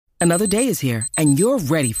Another day is here, and you're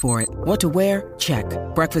ready for it. What to wear? Check.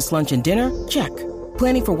 Breakfast, lunch, and dinner? Check.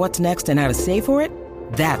 Planning for what's next and how to save for it?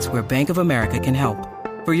 That's where Bank of America can help.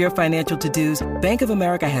 For your financial to-dos, Bank of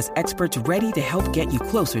America has experts ready to help get you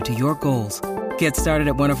closer to your goals. Get started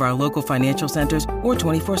at one of our local financial centers or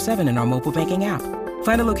 24/7 in our mobile banking app.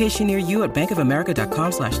 Find a location near you at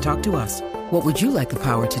bankofamerica.com/talktous. What would you like the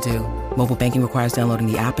power to do? Mobile banking requires downloading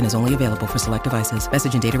the app and is only available for select devices.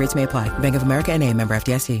 Message and data rates may apply. Bank of America N.A., member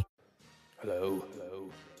FDIC. Hello.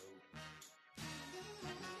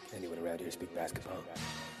 Anyone around here speak basketball?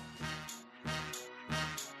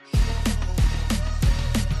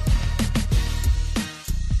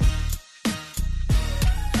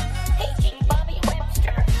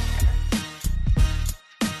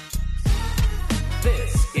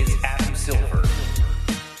 This is Adam Silver.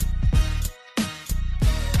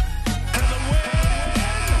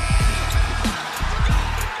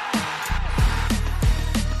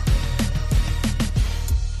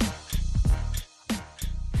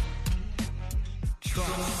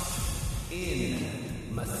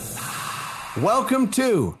 Welcome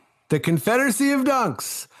to the Confederacy of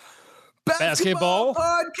Dunks Basketball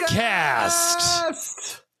Podcast.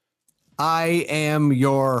 I am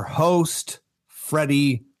your host,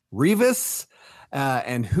 Freddie Rivas.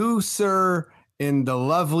 And who, sir, in the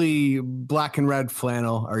lovely black and red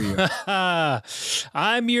flannel are you?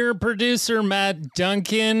 I'm your producer, Matt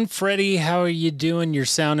Duncan. Freddie, how are you doing? You're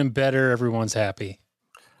sounding better. Everyone's happy.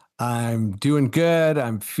 I'm doing good.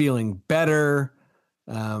 I'm feeling better.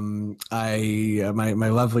 My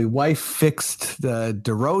lovely wife fixed the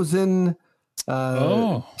DeRozan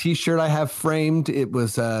t-shirt I have framed. It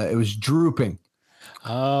was drooping.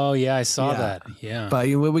 Oh yeah, I saw that. Yeah, but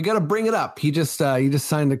we got to bring it up. He just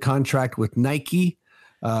signed a contract with Nike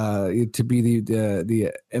to be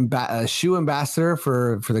the shoe ambassador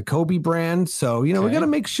for the Kobe brand. So we got to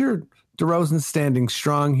make sure DeRozan's standing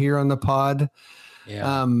strong here on the pod.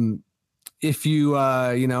 Yeah. If you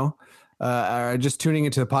are just tuning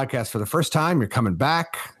into the podcast for the first time, you're coming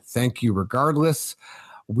back. Thank you regardless.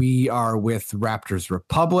 We are with Raptors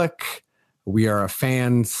Republic. We are a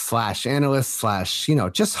fan / analyst /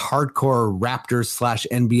 just hardcore Raptors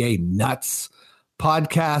 / NBA nuts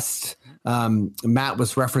podcast. Matt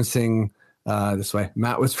was referencing this way.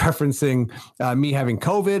 Matt was referencing me having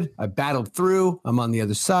COVID. I battled through. I'm on the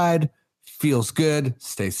other side. Feels good.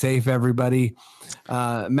 Stay safe, everybody.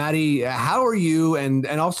 Maddie, how are you? And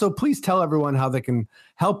also, please tell everyone how they can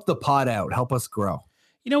help the pod out, help us grow.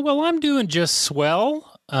 Well, I'm doing just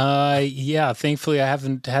swell. Thankfully I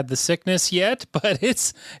haven't had the sickness yet, but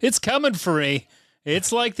it's coming for me.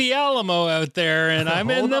 It's like the Alamo out there, and I'm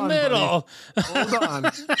in the middle. Hold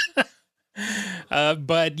on.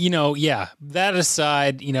 But that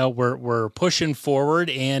aside, we're pushing forward.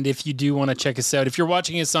 And if you do want to check us out, if you're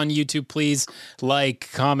watching us on YouTube, please like,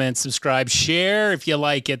 comment, subscribe, share. If you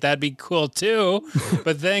like it, that'd be cool too.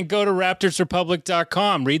 But then go to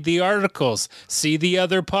raptorsrepublic.com, read the articles, see the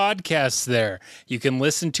other podcasts there. You can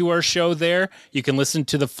listen to our show there. You can listen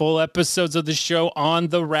to the full episodes of the show on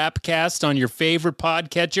the Rapcast on your favorite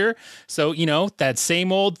podcatcher. So, that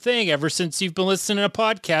same old thing. Ever since you've been listening to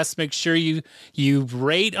podcasts, make sure you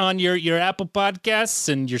rate on your Apple Podcasts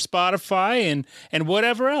and your Spotify and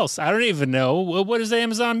whatever else. I don't even know. What does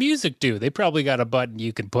Amazon Music do? They probably got a button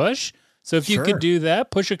you can push. So if you could do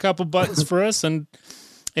that, push a couple buttons for us and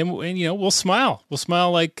we'll smile. We'll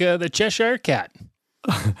smile like the Cheshire Cat.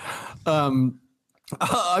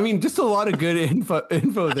 Just a lot of good info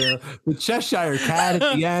there. The Cheshire Cat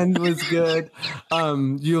at the end was good.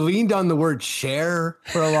 You leaned on the word share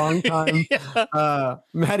for a long time. Yeah.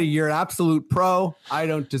 Maddie, you're an absolute pro. I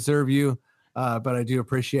don't deserve you, but I do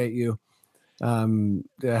appreciate you to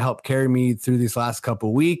help carry me through these last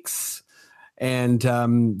couple weeks. And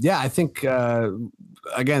I think,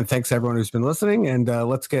 again, thanks everyone who's been listening. And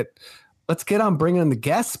let's get on bringing in the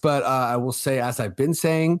guests. But I will say, as I've been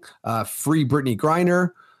saying, free Brittany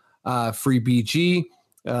Griner, free BG,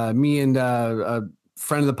 me and a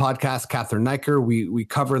friend of the podcast, Catherine Niker. We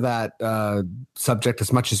cover that subject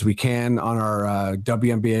as much as we can on our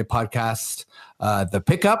WNBA podcast, The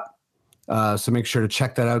Pickup. So make sure to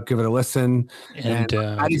check that out. Give it a listen. And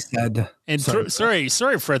Patty said, sorry,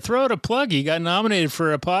 Fred, throw out a plug. You got nominated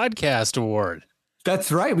for a podcast award.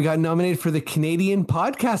 That's right. We got nominated for the Canadian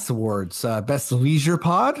Podcast Awards, Best Leisure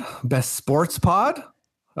Pod, Best Sports Pod.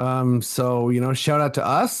 So shout out to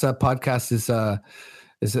us. That podcast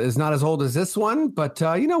is not as old as this one, but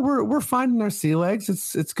we're finding our sea legs.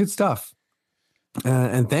 It's good stuff.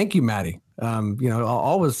 And thank you, Maddie.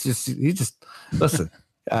 Always you just listen.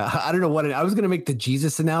 I don't know what I was going to make the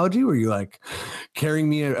Jesus analogy where you like carrying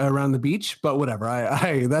me around the beach, but whatever.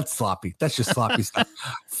 I that's sloppy. That's just sloppy stuff.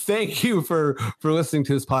 Thank you for listening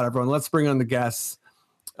to this pod, everyone. Let's bring on the guests.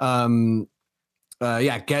 Guest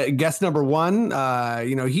number one,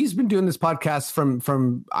 he's been doing this podcast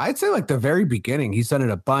from I'd say like the very beginning. He's done it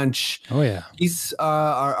a bunch. Oh yeah. He's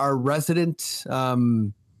our resident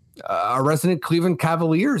Cleveland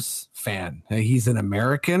Cavaliers fan. He's an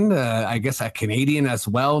American, I guess a Canadian as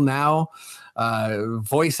well now.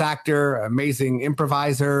 Voice actor, amazing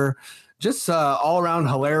improviser, just all around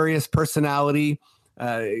hilarious personality.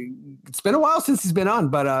 It's been a while since he's been on,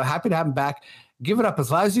 but happy to have him back. Give it up as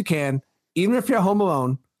loud as you can, even if you're home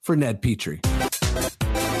alone, for Ned Petrie.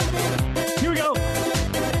 Here we go.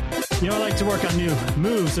 I like to work on new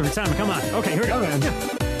moves every time. Come on. Okay, here we go. Man.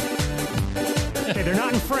 Okay, they're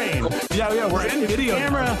not in frame. Yeah, we're in video.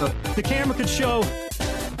 The camera could show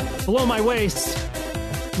below my waist.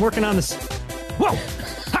 I'm working on this. Whoa!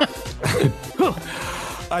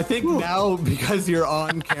 I think now, because you're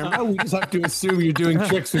on camera, we just have to assume you're doing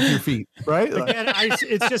tricks with your feet, right? Again,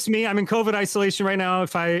 it's just me. I'm in COVID isolation right now.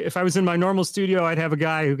 If I was in my normal studio, I'd have a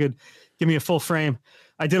guy who could give me a full frame.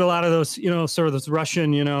 I did a lot of those, sort of those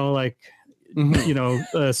Russian,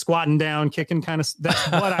 squatting down, kicking kind of.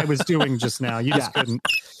 That's what I was doing just now. You just couldn't.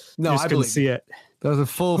 No, I couldn't see it. That was a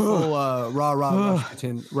full rah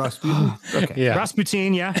Rasputin. Okay. Yeah.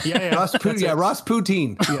 Rasputin, yeah. Rasputin. Rossi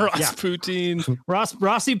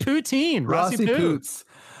Poutine.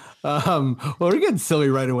 Well, we're getting silly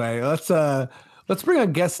right away. Let's bring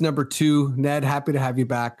on guest number 2. Ned, happy to have you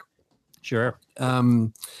back. Sure.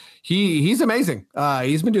 He's amazing.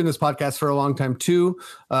 He's been doing this podcast for a long time too.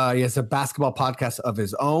 He has a basketball podcast of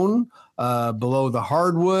his own, Below the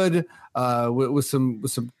Hardwood, with some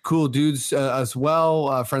cool dudes as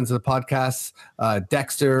well. Friends of the podcast,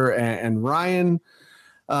 Dexter and Ryan.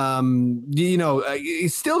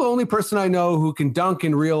 He's still the only person I know who can dunk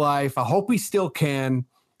in real life. I hope he still can.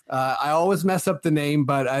 I always mess up the name,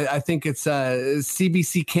 but I think it's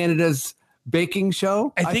CBC Canada's baking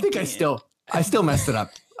show. I think I still messed it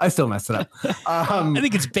up. I I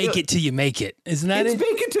think it's bake it till you make it. Isn't that it? It's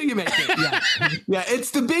bake it till you make it. Yeah. Yeah. It's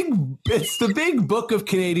the big book of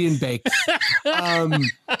Canadian bakes.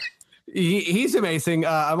 He's amazing.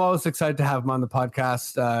 I'm always excited to have him on the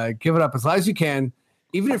podcast. Give it up as loud as you can,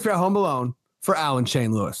 even if you're at home alone, for Alan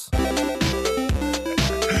Shane Lewis.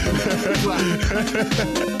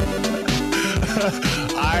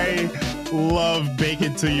 I love bake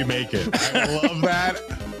it till you make it. I love that.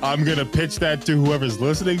 I'm going to pitch that to whoever's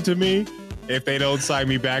listening to me. If they don't sign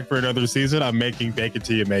me back for another season, I'm making bake it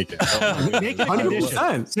till you make it. Make it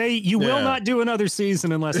 100%. Say you will not do another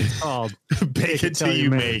season unless it's called bake it till you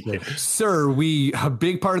make it. Sir, a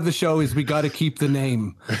big part of the show is we got to keep the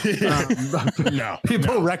name.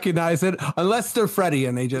 People recognize it unless they're Freddie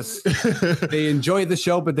and they enjoy the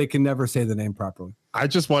show, but they can never say the name properly. I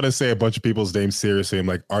just want to say a bunch of people's names seriously. I'm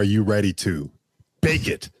like, are you ready to bake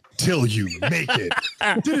it till you make it?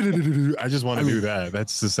 I just want to do that. That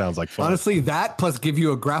just sounds like fun. Honestly, that plus give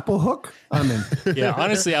you a grapple hook, I'm in. Yeah,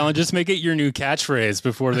 honestly, Alan, just make it your new catchphrase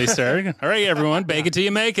before they start. All right, everyone, bake it till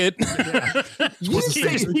you make it.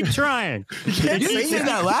 Keep trying. You didn't say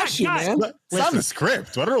that last year, man. It's on the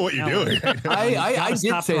script. I don't know what you're doing. I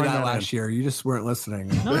did say that last year. You just weren't listening.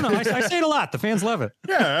 No, I say it a lot. The fans love it.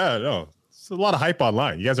 Yeah, no. It's a lot of hype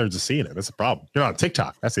online. You guys aren't just seeing it. That's the problem. You're on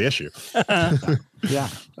TikTok. That's the issue. Yeah.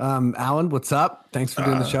 Alan, what's up? Thanks for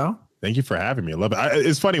doing the show. Thank you for having me. I love it.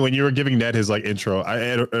 It's funny when you were giving Ned his intro.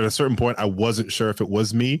 At a certain point, I wasn't sure if it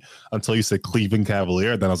was me until you said Cleveland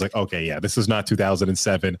Cavalier. Then I was like, okay, yeah, this is not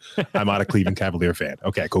 2007. I'm not a Cleveland Cavalier fan.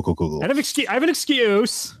 Okay, cool. I have an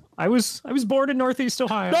excuse. I was born in Northeast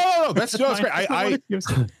Ohio. No, that's great. I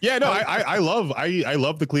love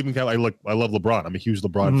the Cleveland Cavaliers. I love LeBron. I'm a huge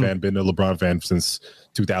LeBron fan. Been a LeBron fan since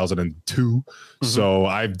 2002. So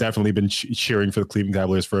I've definitely been cheering for the Cleveland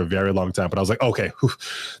Cavaliers for a very long time. But I was like, okay,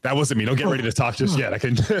 that wasn't me. Don't get ready to talk just yet. I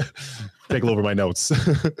can take a look over my notes.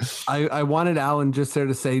 I wanted Alan just there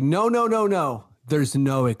to say, no. There's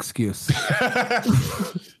no excuse.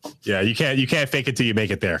 Yeah, you can't fake it till you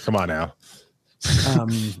make it there. Come on now.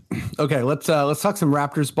 Okay, let's talk some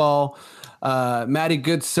Raptors ball. Matty,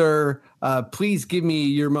 good sir, please give me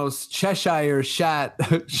your most Cheshire shat.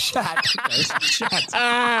 Shat.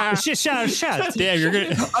 Damn, you're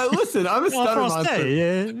gonna listen. I'm a stutter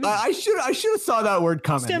monster. I should have saw that word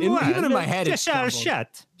coming. Even in my head, it's Cheshire,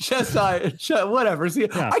 whatever. See,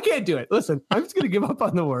 I can't do it. Listen, I'm just gonna give up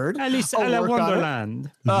on the word. Alice in Wonderland.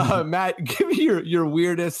 Matt, give me your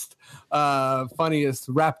weirdest, funniest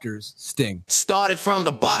Raptors sting. Started from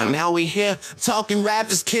the bottom, now we here talking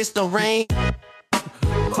Raptors kiss the rain.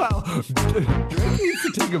 Wow, Drake needs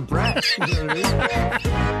to take a breath. You know what I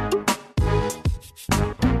mean?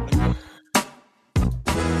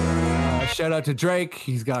 Shout out to Drake.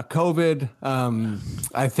 He's got COVID.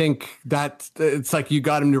 I think that it's like you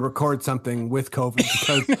got him to record something with COVID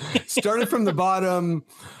because started from the bottom.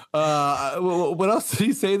 What else did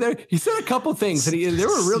he say there? He said a couple things and they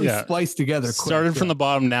were really spliced together. Started from the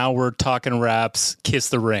bottom. Now we're talking raps. Kiss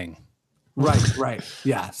the Ring. Right.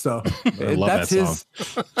 Yeah. So that's his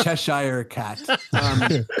Cheshire cat.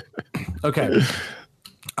 Okay.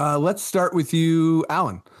 Let's start with you,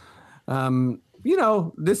 Alan.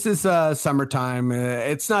 This is summertime.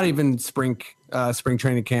 It's not even spring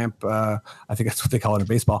training camp. I think that's what they call it in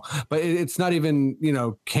baseball, but it's not even,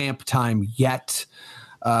 camp time yet.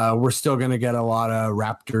 We're still going to get a lot of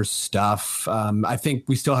Raptors stuff. I think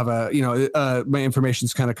we still have my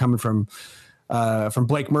information's kind of coming from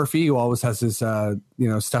Blake Murphy, who always has his,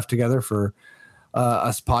 stuff together for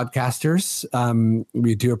us podcasters.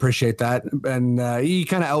 We do appreciate that. And he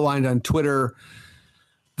kind of outlined on Twitter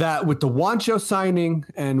that with the Juancho signing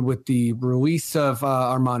and with the release of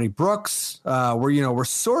Armani Brooks, we're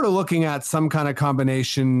sort of looking at some kind of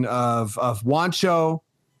combination of Juancho,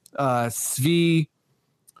 Svi,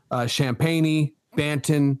 Champagne,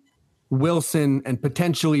 Banton, Wilson, and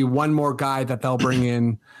potentially one more guy that they'll bring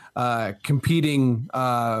in competing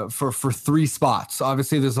for 3 spots.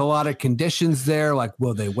 Obviously, there's a lot of conditions there, like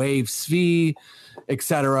will they waive Svi,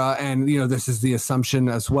 etc. And this is the assumption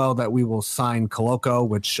as well that we will sign Koloko,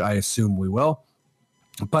 which I assume we will.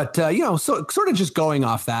 But so sort of just going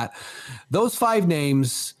off that, those 5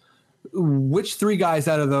 names, which 3 guys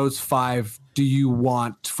out of those 5 do you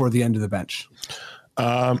want for the end of the bench?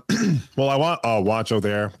 Well, I want Juancho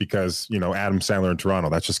there because, Adam Sandler in Toronto,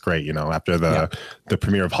 that's just great. After the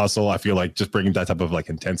premiere of Hustle, I feel like just bringing that type of like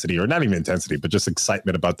intensity, or not even intensity, but just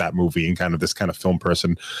excitement about that movie and kind of this kind of film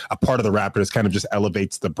person, a part of the Raptors, kind of just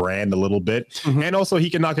elevates the brand a little bit. Mm-hmm. And also he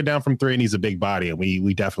can knock it down from 3 and he's a big body. And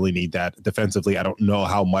we definitely need that defensively. I don't know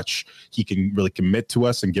how much he can really commit to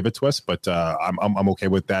us and give it to us, but I'm okay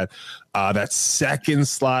with that. That second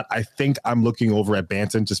slot, I think I'm looking over at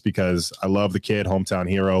Banton just because I love the kid, hometown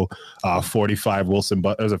hero, 45 Wilson,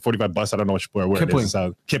 but there's a 45 bus. I don't know where Kipling. It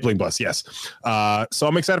is. Kipling bus, yes. So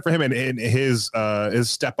I'm excited for him and his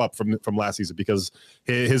step up from last season because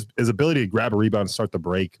his ability to grab a rebound and start the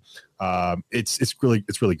break. It's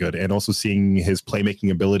really good. And also seeing his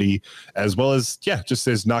playmaking ability as well as, just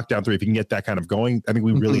his knockdown 3. If he can get that kind of going, I think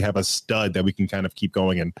we really have a stud that we can kind of keep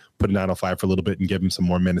going and put a 905 for a little bit and give him some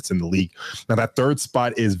more minutes in the league. Now that third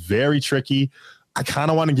spot is very tricky. I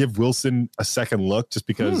kind of want to give Wilson a second look just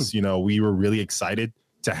because, we were really excited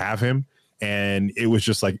to have him and it was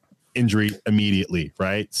just like injury immediately.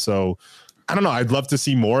 Right. So I don't know. I'd love to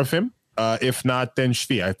see more of him. If not, then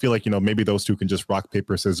Shvi. I feel like, maybe those 2 can just rock,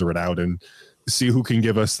 paper, scissors it out and see who can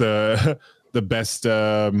give us the best,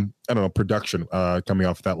 production coming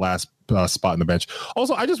off that last spot in the bench.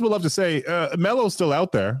 Also, I just would love to say Melo's still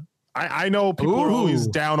out there. I know people are always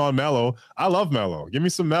down on Melo. I love Melo. Give me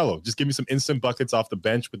some Melo. Just give me some instant buckets off the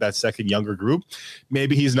bench with that second younger group.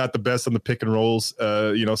 Maybe he's not the best on the pick and rolls,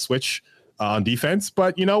 switch on defense,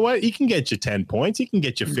 but you know what? He can get you 10 points. He can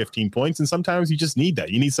get you 15 points. And sometimes you just need that.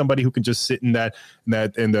 You need somebody who can just sit in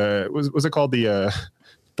was it called the,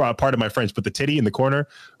 part of my French, but the titty in the corner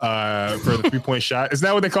for the 3-point shot. Is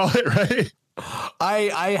that what they call it? Right.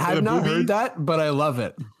 I have not heard that, but I love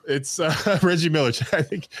it. It's Reggie Miller. I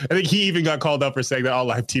think he even got called out for saying that on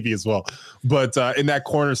live TV as well. But in that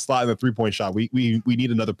corner slot in the 3-point shot, we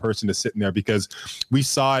need another person to sit in there because we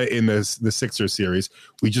saw it in the Sixers series.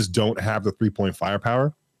 We just don't have the 3-point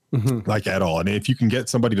firepower. Like at all. And if you can get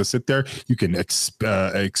somebody to sit there, you can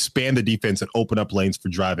expand the defense and open up lanes for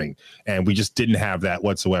driving. And we just didn't have that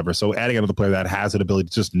whatsoever. So adding another player that has an ability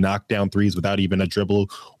to just knock down threes without even a dribble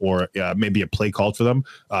or maybe a play called for them,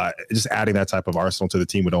 just adding that type of arsenal to the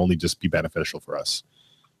team would only just be beneficial for us.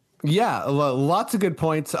 Yeah, lots of good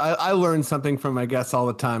points. I learned something from my guests all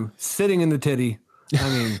the time. Sitting in the titty. I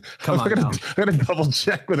mean, come on now. I'm going to double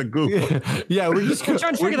check with a Google. Yeah, we're just trying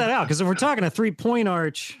to figure that out because if we're talking a 3-point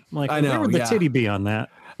arch, I'm like, where would the titty be on that?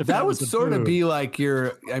 That would sort of be like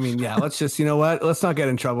let's just, let's not get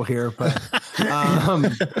in trouble here. But I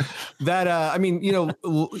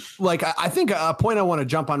think a point I want to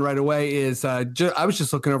jump on right away is I was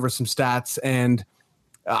just looking over some stats and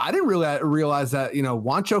I didn't really realize that,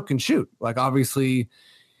 Juancho can shoot. Like, obviously,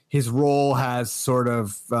 his role has sort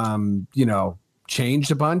of,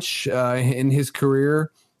 changed a bunch in his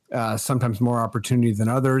career, sometimes more opportunity than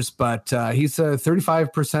others, but he's a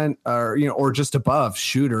 35% or just above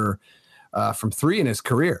shooter from 3 in his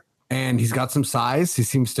career. And he's got some size. He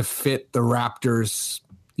seems to fit the Raptors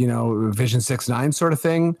Vision 6-9 sort of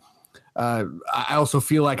thing. I also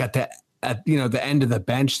feel like at the end of the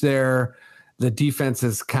bench there, the defense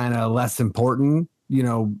is kind of less important.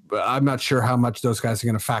 I'm not sure how much those guys are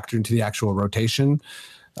going to factor into the actual rotation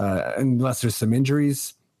unless there's some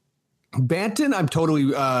injuries. Banton, I'm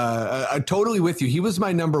totally with you. He was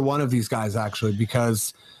my number one of these guys actually,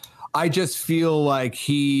 because I just feel like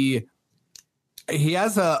he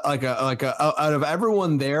has a out of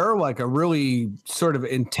everyone there, like a really sort of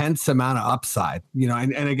intense amount of upside,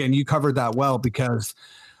 and again, you covered that well, because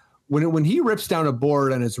when he rips down a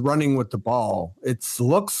board and is running with the ball, it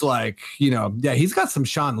looks like, he's got some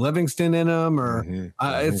Sean Livingston in him, or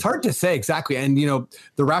it's hard to say exactly. And,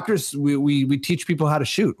 the Raptors, we teach people how to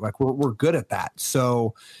shoot. Like we're good at that.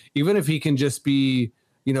 So even if he can just be,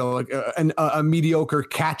 like a mediocre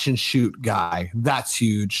catch and shoot guy, that's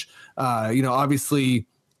huge. Obviously,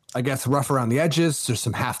 I guess rough around the edges. There's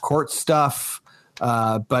some half court stuff.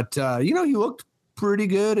 But he looked pretty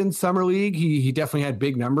good in summer league. He definitely had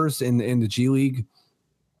big numbers in the G League.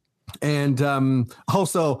 And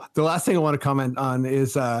also the last thing I want to comment on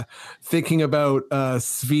is thinking about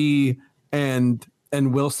Svi and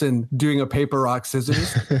Wilson doing a paper rock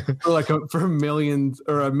scissors for millions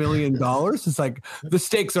or $1 million. It's like the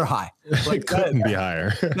stakes are high. Like it couldn't be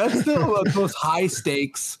higher. That's still the most high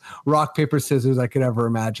stakes rock paper scissors I could ever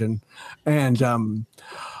imagine. And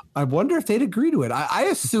I wonder if they'd agree to it. I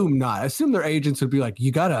assume not. I assume their agents would be like,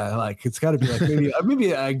 you gotta it's gotta be like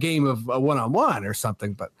maybe a game of a one-on-one or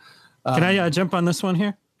something. But can I jump on this one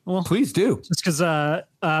here? Well, please do. Just because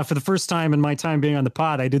for the first time in my time being on the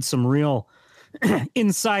pod, I did some real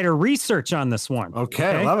insider research on this one.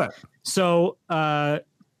 Okay, I love it. So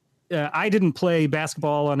I didn't play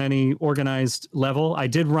basketball on any organized level. I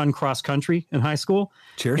did run cross country in high school.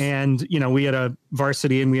 Cheers. And, we had a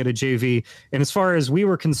varsity and we had a JV. And as far as we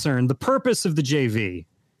were concerned, the purpose of the JV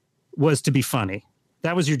was to be funny.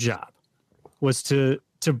 That was your job, was to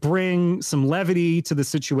bring some levity to the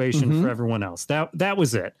situation for everyone else. That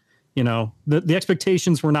was it. The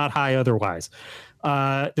expectations were not high otherwise.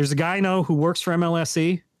 There's a guy I know who works for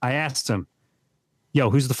MLSE. I asked him,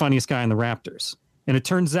 who's the funniest guy in the Raptors? And it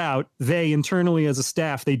turns out they internally as a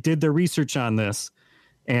staff, they did their research on this,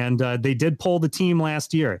 and they did poll the team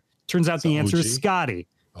last year. Turns out the answer is Scotty.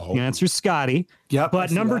 The answer is Scotty. Yep.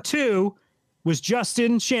 But number 2 was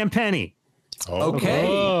Justin Champagny. Okay.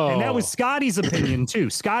 And that was Scotty's opinion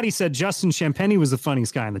too. Scotty said Justin Champagny was the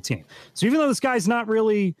funniest guy on the team. So even though this guy's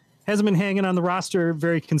hasn't been hanging on the roster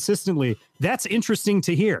very consistently, that's interesting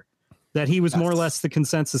to hear that he was more or less the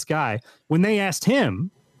consensus guy. When they asked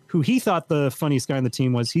him who he thought the funniest guy on the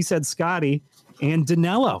team was, he said Scotty and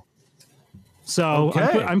Danilo. So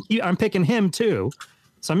I'm picking him too.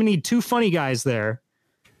 So I'm gonna need 2 funny guys there.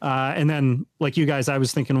 And then like you guys, I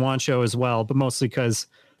was thinking Juancho as well, but mostly because,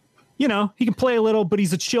 he can play a little, but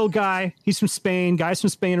he's a chill guy. He's from Spain. Guys from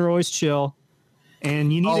Spain are always chill.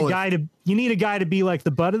 And you need a guy to be like the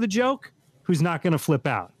butt of the joke, who's not going to flip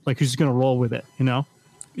out, like who's going to roll with it,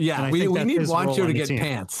 Yeah, we need Juancho to get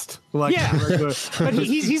pantsed. Like, but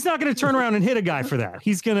he's not going to turn around and hit a guy for that.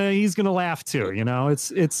 He's gonna laugh too.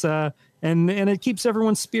 It's and it keeps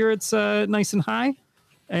everyone's spirits nice and high,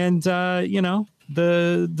 and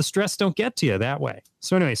the stress don't get to you that way.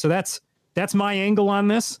 So anyway, so that's my angle on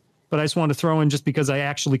this. But I just wanted to throw in, just because I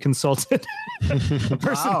actually consulted a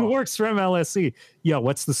person who works for MLSE.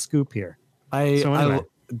 What's the scoop here? I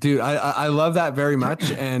love that very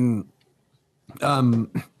much, and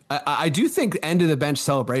I do think end of the bench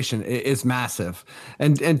celebration is massive.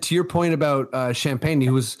 And to your point about Champagne,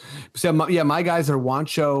 my guys are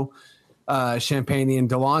Juancho, Champagne, and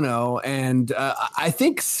Delano, and I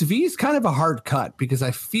think Svi's kind of a hard cut, because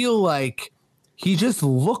I feel like he just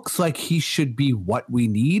looks like he should be what we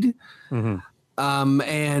need.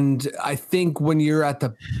 And I think when you're at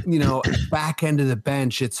the, back end of the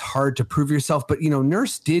bench, it's hard to prove yourself. But,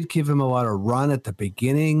 Nurse did give him a lot of run at the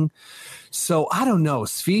beginning. So I don't know.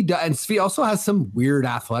 Svi also has some weird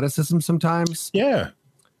athleticism sometimes. Yeah.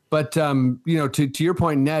 But, to your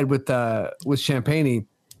point, Ned, with Champagne,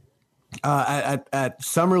 at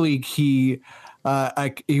Summer League, he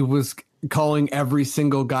was calling every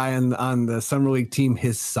single guy on the Summer League team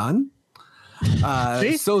his son.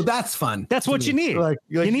 So that's fun. That's what you need.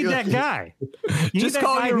 You need that guy. You need that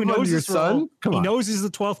guy who knows your son. He knows he's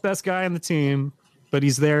the 12th best guy on the team, but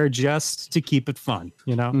he's there just to keep it fun.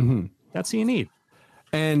 That's who you need.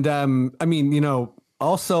 And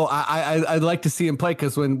also I'd like to see him play,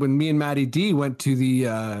 because when me and Matty D went to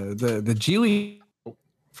the G League,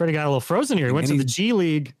 Freddie got a little frozen here. He went to the G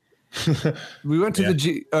League. We went to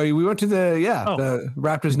the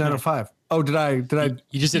Raptors 905. Oh, did I?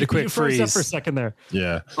 You just did a quick You froze freeze up for a second there.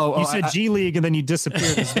 Yeah. You said G League and then you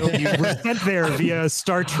disappeared as though you were sent there via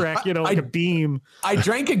Star Trek, like a beam. I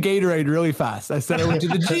drank a Gatorade really fast. I said I went to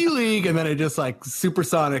the G League, and then I just like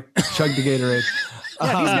supersonic chugged the Gatorade.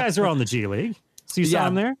 Yeah, these guys are on the G League. So you saw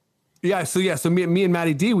them there? Yeah. So me and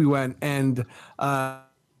Matty D, we went and.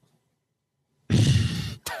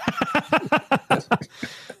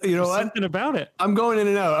 You know what? Something about it. I'm going in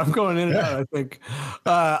and out. I think.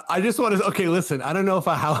 I just want to. Okay, listen. I don't know if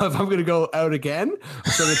I'm going to go out again.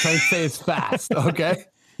 So I'm trying to say it's fast. Okay.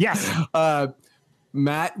 Yes.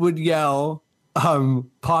 Matt would yell,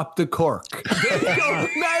 "Pop the cork." There you go.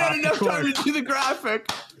 Matt had enough time to do the graphic.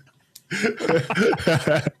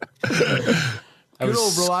 Good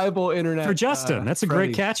old reliable internet for Justin. That's a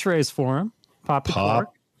Freddie. great catchphrase for him. Pop the cork.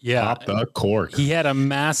 Yeah. Pop the cork. He had a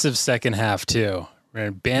massive second half too.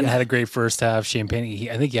 Ben had a great first half. Champagne,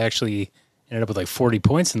 I think he actually ended up with like 40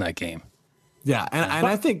 points in that game. Yeah, and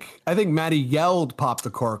I think Matty yelled "Pop the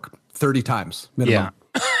cork" 30 times minimum.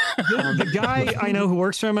 Yeah. The guy I know who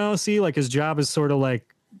works for MLSE, like his job is sort of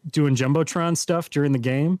like doing Jumbotron stuff during the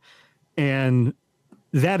game. And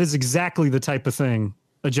that is exactly the type of thing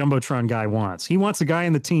a Jumbotron guy wants. He wants a guy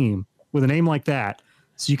in the team with a name like that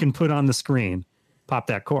so you can put on the screen, "Pop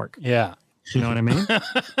that cork." Yeah. You know what I mean?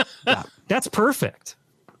 Yeah. That's perfect.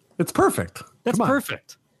 It's perfect. That's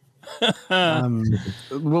perfect.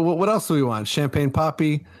 What else do we want? Champagne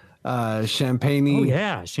Poppy, Champagne. Oh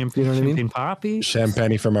yeah, champagne, You know what I mean? champagne poppy.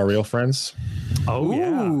 Champagne from our real friends. Oh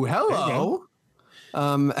yeah. Ooh, hello.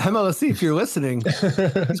 MLSC, if you're listening,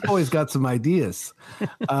 he's always got some ideas.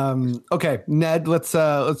 Okay, Ned, let's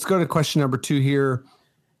go to question number 2 here.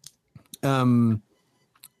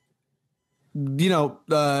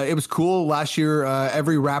 It was cool last year.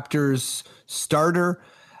 Every Raptors starter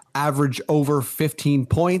average over 15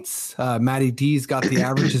 points. Matty D's got the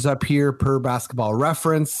averages up here per Basketball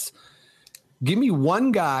Reference. Give me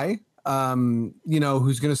one guy,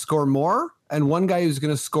 who's going to score more, and one guy who's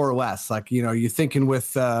going to score less. Like, you're thinking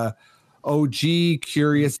with OG,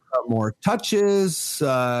 curious about more touches.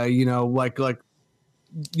 And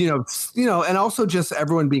also just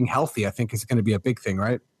everyone being healthy, I think is going to be a big thing,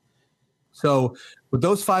 right? So with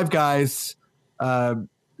those 5 guys,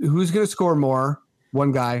 who's going to score more?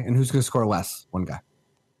 One guy, and who's going to score less? One guy.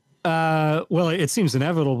 Well, it seems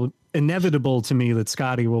inevitable to me that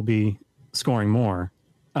Scotty will be scoring more.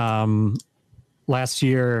 Last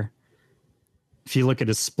year, if you look at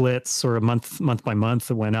his splits, sort of month by month,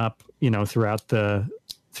 it went up. Throughout the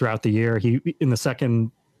year, he in the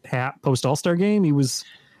second half post All-Star game, he was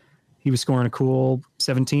scoring a cool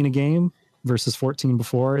 17 a game versus 14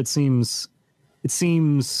 before. It seems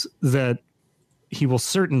that he will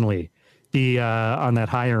certainly be on that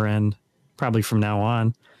higher end probably from now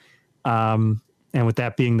on. And with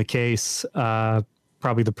that being the case,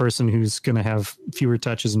 probably the person who's going to have fewer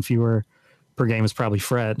touches and fewer per game is probably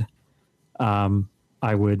Fred.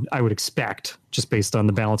 I would expect, just based on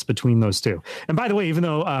the balance between those two. And by the way, even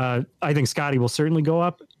though I think Scotty will certainly go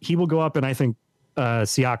up, he will go up, and I think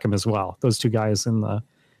Siakam as well. Those two guys in the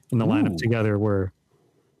lineup together were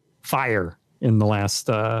fire in the last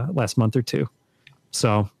month or two.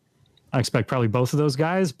 So I expect probably both of those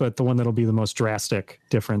guys, but the one that'll be the most drastic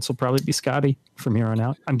difference will probably be Scotty from here on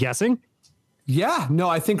out, I'm guessing. Yeah, no,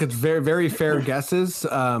 I think it's very, very fair guesses.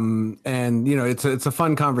 And it's a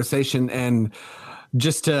fun conversation. And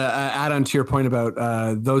just to add on to your point about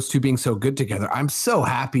those two being so good together, I'm so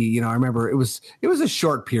happy. I remember it was a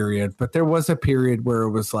short period, but there was a period where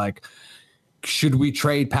it was like, should we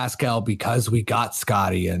trade Pascal because we got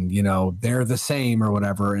Scotty and, they're the same or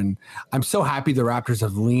whatever. And I'm so happy the Raptors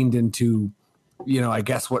have leaned into, I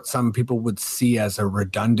guess what some people would see as a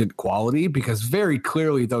redundant quality, because very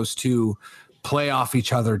clearly those two play off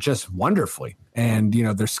each other just wonderfully. And,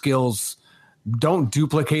 their skills don't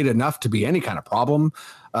duplicate enough to be any kind of problem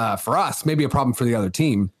for us, maybe a problem for the other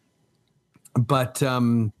team. But,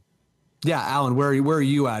 yeah, Alan, where are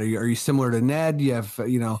you at? Are you similar to Ned? You have,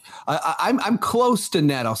 I'm close to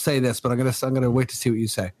Ned. I'll say this, but I'm gonna wait to see what you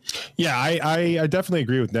say. Yeah, I definitely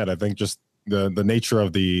agree with Ned. I think just the nature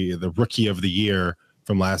of the rookie of the year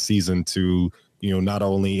from last season to not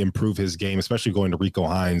only improve his game, especially going to Rico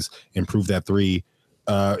Hines, improve that 3.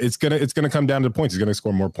 It's gonna come down to points. He's gonna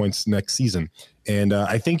score more points next season, and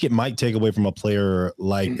I think it might take away from a player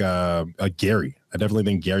like Gary. I definitely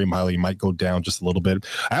think Gary Miley might go down just a little bit.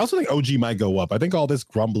 I also think OG might go up. I think all this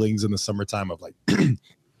grumblings in the summertime of like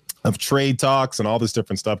of trade talks and all this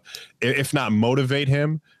different stuff, if not motivate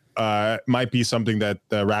him, might be something that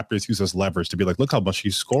the Raptors use as leverage to be like, look how much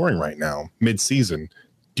he's scoring right now mid-season.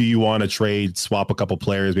 do you want to swap a couple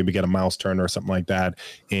players, maybe get a Miles Turner or something like that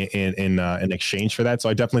in exchange for that? So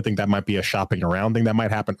I definitely think that might be a shopping around thing that might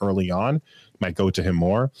happen early on. Might go to him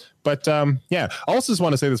more. But yeah, I also just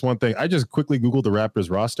want to say this one thing. I just quickly Googled the Raptors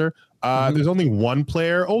roster. There's only one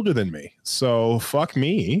player older than me. So fuck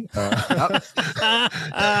me.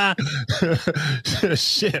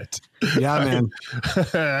 Shit. Yeah, man.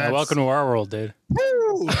 Welcome to our world, dude.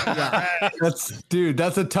 Yeah.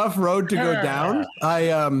 That's a tough road to go down.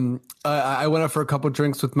 I went out for a couple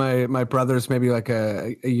drinks with my brothers maybe like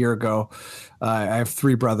a year ago. I have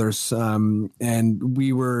 3 brothers, and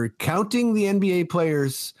we were counting the NBA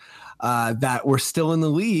players that were still in the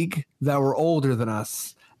league that were older than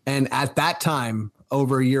us. And at that time,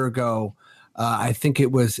 over a year ago, I think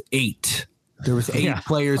it was 8. There was 8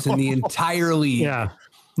 players in the entire league. Yeah.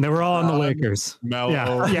 They were all on the Lakers. Melo.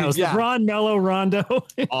 Yeah, it was LeBron, Melo, Rondo.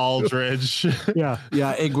 Aldridge. Yeah.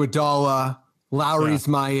 Iguodala. Lowry's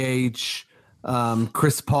my age.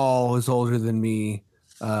 Chris Paul is older than me.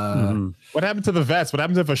 What happened to the vets? What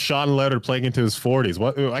happens if a Sean Leonard playing into his 40s?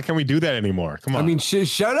 Why can't we do that anymore? Come on. I mean,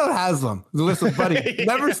 shout out Haslam. Listen, buddy,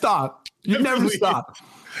 never stop. You never stop.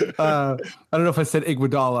 I don't know if I said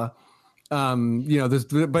Iguodala.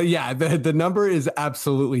 But yeah, the number is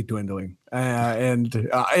absolutely dwindling, and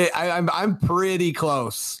I'm pretty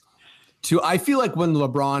close to. I feel like when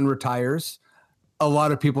LeBron retires, a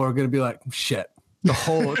lot of people are going to be like, "Shit, the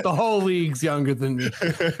whole league's younger than me."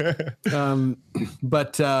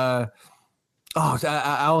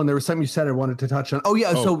 Alan, there was something you said I wanted to touch on.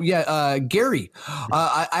 Gary.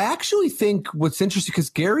 I actually think what's interesting because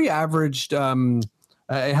Gary averaged. I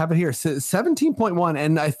have it here, 17.1,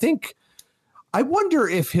 and I wonder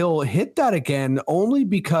if he'll hit that again, only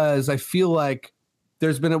because I feel like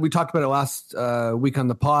we talked about it last week on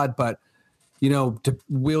the pod, but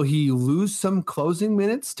will he lose some closing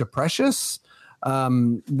minutes to Precious?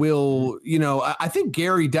 I think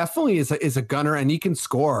Gary definitely is a gunner and he can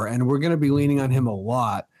score, and we're going to be leaning on him a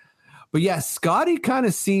lot. But yeah, Scotty kind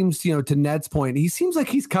of seems, to Ned's point, he seems like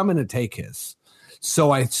he's coming to take his.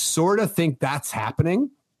 So I sort of think that's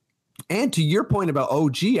happening. And to your point about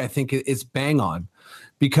OG, I think it's bang on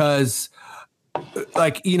because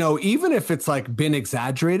even if it's been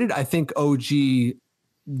exaggerated, I think OG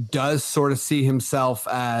does sort of see himself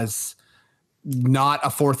as not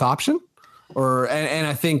a fourth option and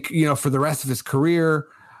I think, for the rest of his career,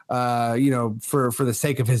 for the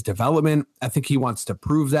sake of his development, I think he wants to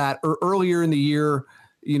prove that earlier in the year,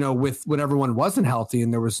 when everyone wasn't healthy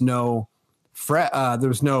and there was no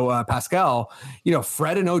Pascal,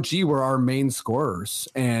 Fred and OG were our main scorers,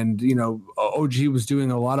 and OG was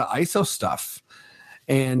doing a lot of ISO stuff,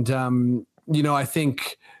 and I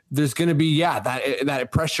think there's going to be that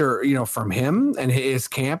pressure from him and his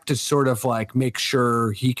camp to sort of make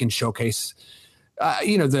sure he can showcase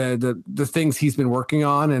the things he's been working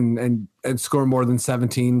on and score more than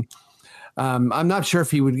 17. I'm not sure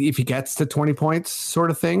if he gets to 20 points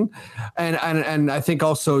sort of thing. And I think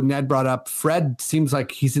also Ned brought up Fred seems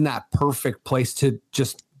like he's in that perfect place to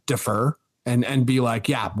just defer and be like,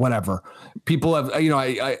 yeah, whatever. People have,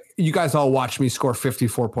 you guys all watch me score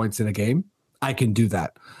 54 points in a game. I can do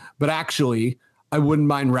that. But actually I wouldn't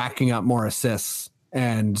mind racking up more assists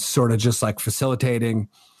and sort of just facilitating.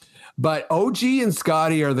 But OG and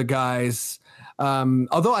Scotty are the guys.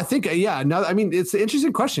 Although I think, it's an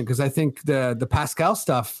interesting question because I think the Pascal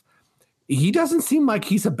stuff, he doesn't seem like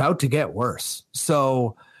he's about to get worse.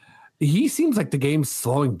 So he seems like the game's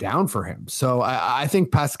slowing down for him. So I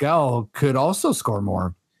think Pascal could also score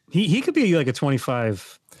more. He could be like a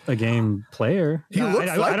 25 a game plawer.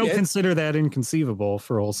 I don't consider that inconceivable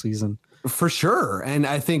for a whole season. For sure. And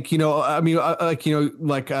I think, I don't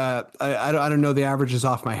know the averages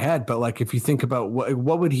off my head, but if you think about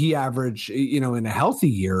what would he average, in a healthy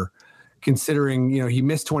year, considering, he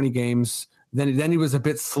missed 20 games, then he was a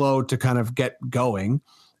bit slow to kind of get going.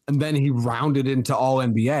 And then he rounded into all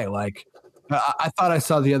NBA. I thought I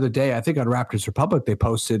saw the other day, I think on Raptors Republic, they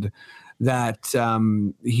posted that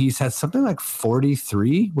he's had something like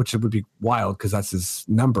 43, which would be wild because that's his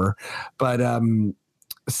number. But,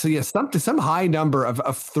 so yeah, some high number of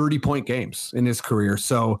 30-point games in his career.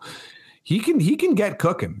 So he can get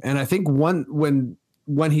cooking. And I think when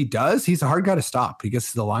he does, he's a hard guy to stop. He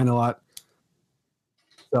gets to the line a lot.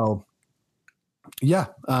 So yeah,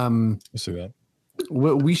 we'll see that.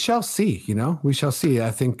 We shall see. We shall see.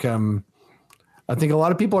 I think a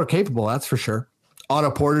lot of people are capable. That's for sure.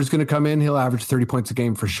 Otto Porter's going to come in. He'll average 30 points a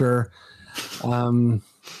game for sure.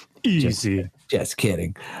 Easy. Just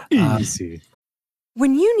kidding. Easy.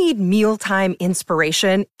 When you need mealtime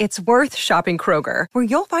inspiration, it's worth shopping Kroger, where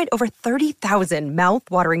you'll find over 30,000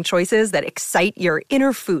 mouth-watering choices that excite your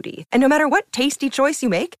inner foodie. And no matter what tasty choice you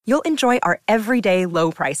make, you'll enjoy our everyday low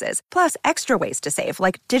prices, plus extra ways to save,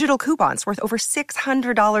 like digital coupons worth over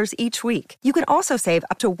 $600 each week. You can also save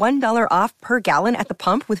up to $1 off per gallon at the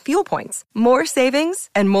pump with fuel points. More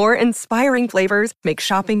savings and more inspiring flavors make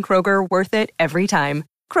shopping Kroger worth it every time.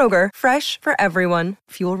 Kroger, fresh for everyone.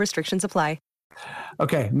 Fuel restrictions apply.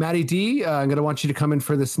 Okay, Maddie D, I'm going to want you to come in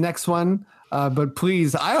for this next one. But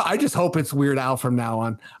please, I just hope it's Weird Al from now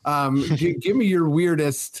on. Give me your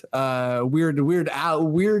weirdest, Weird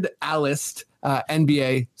Alist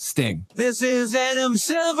NBA sting. This is Adam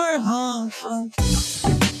Silver.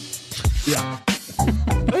 Yeah.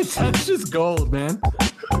 That's just gold, man.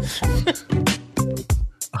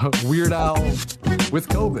 Weird Al with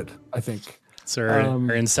COVID, I think. It's our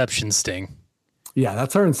Inception sting. Yeah,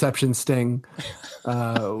 that's our Inception sting.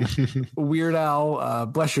 Weird Al,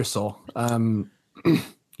 bless your soul.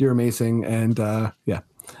 You're amazing. And yeah.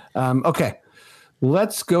 Okay.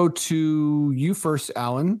 Let's go to you first,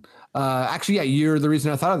 Alan. Actually, yeah, you're the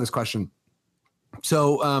reason I thought of this question.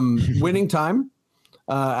 So Winning Time,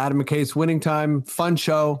 Adam McKay's Winning Time, fun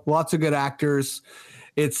show, lots of good actors.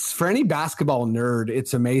 It's for any basketball nerd,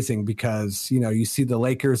 it's amazing because, you see the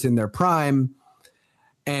Lakers in their prime.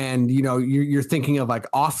 And, you're thinking of like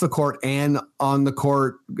off the court and on the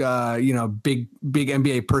court, big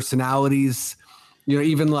NBA personalities,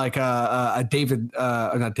 even like a David,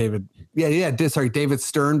 not David. Yeah. David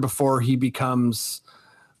Stern before he becomes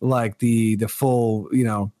like the full,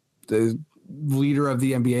 the leader of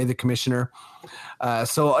the NBA, the commissioner.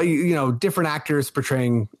 So, different actors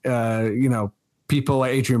portraying, people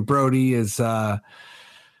like Adrian Brody is,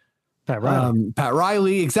 Pat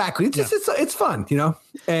Riley, exactly. It's just it's fun,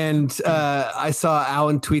 And I saw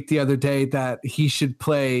Alan tweet the other day that he should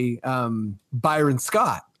play Byron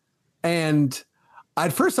Scott, and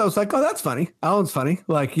at first I was like, "Oh, that's funny. Alan's funny.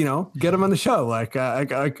 Like, get him on the show. Like,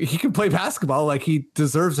 he can play basketball. Like, he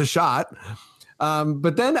deserves a shot."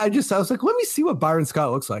 But then I was like, "Let me see what Byron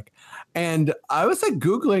Scott looks like." And I was like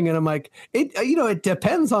Googling and I'm like, it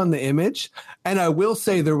depends on the image. And I will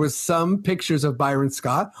say there was some pictures of Byron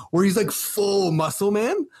Scott where he's like full muscle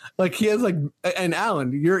man. Like he has like, and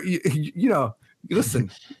Alan,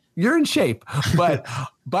 listen, you're in shape, but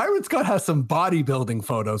Byron Scott has some bodybuilding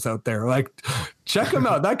photos out there. Like check him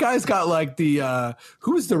out. That guy's got like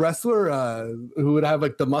who's the wrestler who would have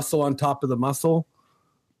like the muscle on top of the muscle?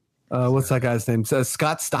 What's that guy's name?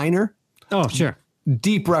 Scott Steiner. Oh, sure.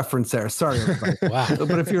 Deep reference there. Sorry, everybody. Wow.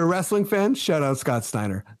 But if you're a wrestling fan, shout out Scott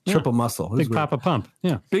Steiner. Triple muscle. Big Papa Pump.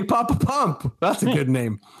 Yeah. Big Papa Pump. That's a good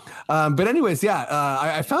name. But anyways, yeah,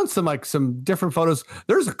 I found some different photos.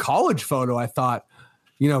 There's a college photo I thought,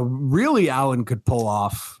 really Alan could pull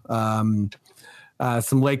off. Some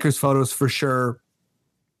Lakers photos for sure.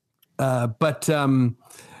 But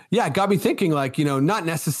yeah, it got me thinking like, not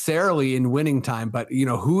necessarily in Winning Time, but,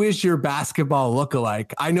 who is your basketball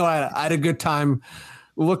lookalike? I know I had a good time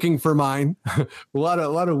looking for mine. a lot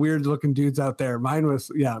of weird looking dudes out there. Mine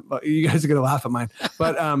was, yeah, you guys are going to laugh at mine.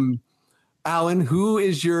 But Alan, who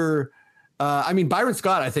is your, Byron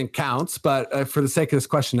Scott, I think counts, but for the sake of this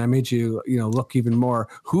question, I made you, look even more.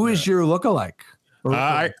 Who is your lookalike?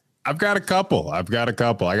 I've got a couple. I got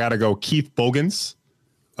to go Keith Bogans.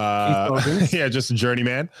 Yeah, just a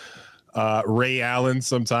journeyman. Ray Allen.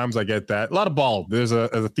 Sometimes I get that. A lot of ball. There's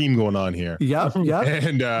a theme going on here. Yeah.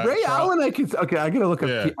 And Ray Allen. I gotta look up.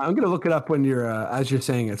 Yeah. I'm gonna look it up when you're as you're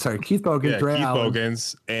saying it. Sorry, Keith Bogans. Yeah, Ray Keith Allen.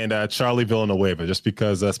 Bogans and Charlie Villanueva, just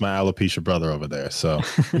because that's my alopecia brother over there. So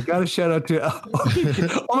you got to shout out to.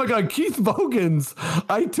 Oh my God, Keith Bogans.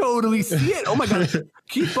 I totally see it. Oh my God,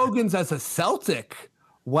 Keith Bogans as a Celtic.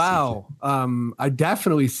 Wow. I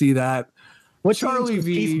definitely see that. What Charlie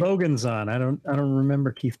V? Keith Bogans on? I don't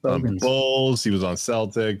remember Keith Bogans. Bulls. He was on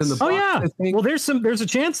Celtics. Oh yeah. Well, there's a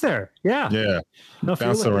chance there. Yeah. Yeah. No,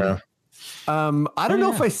 bounce around. I don't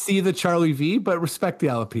know if I see the Charlie V, but respect the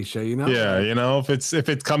alopecia, Yeah, if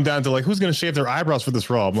it come down to like who's going to shave their eyebrows for this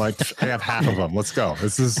role, I'm like, I have half of them. Let's go.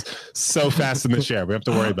 This is so fast in the chair. We have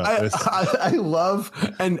to worry about this. I love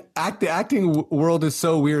and the acting world is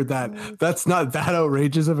so weird that's not that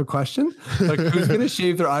outrageous of a question. Like who's going to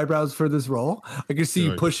shave their eyebrows for this role? I can see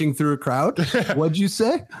you pushing through a crowd. What'd you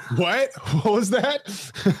say? What was that?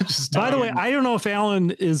 By the way, I don't know if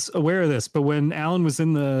Alan is aware of this, but when Alan was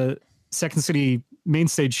in the Second City main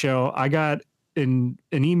stage show, I got an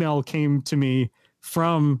email came to me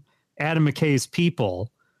from Adam McKay's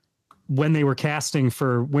people when they were casting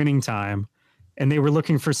for Winning Time, and they were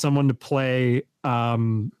looking for someone to play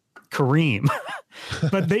Kareem.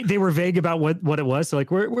 but they were vague about what it was. So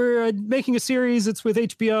like, we're making a series. It's with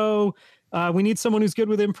HBO. We need someone who's good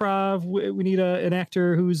with improv. We need an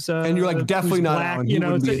actor who's and you're like, definitely not black.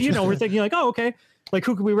 Alan. We're thinking like, oh, okay. Like,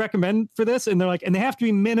 who could we recommend for this? And they're like, and they have to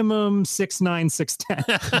be minimum 6'9",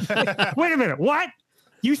 6'10". Wait a minute. What?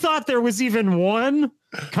 You thought there was even one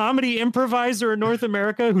comedy improviser in North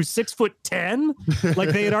America who's 6'10"? Like,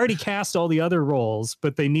 they had already cast all the other roles,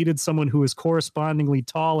 but they needed someone who was correspondingly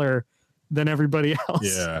taller than everybody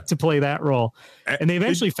else to play that role. And they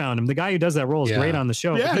eventually found him. The guy who does that role is great on the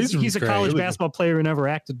show. Yeah, he's a college basketball player who never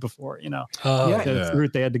acted before, That's the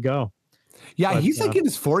route they had to go. Yeah, but, he's like in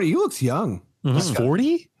his 40s. He looks young. He's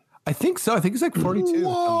 40? I think so. I think he's like 42.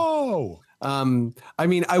 Whoa. I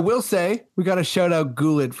mean, I will say we got to shout out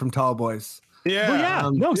Goulet from Tall Boys. Yeah.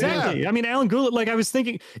 No, exactly. Yeah. I mean, Alan Goulet, like I was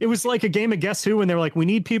thinking, it was like a game of Guess Who, and they were like, we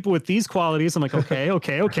need people with these qualities. I'm like, okay.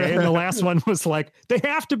 And the last one was like, they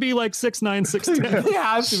have to be like 6'9", 6'10". They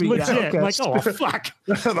have to be legit. okay. I'm like, oh fuck.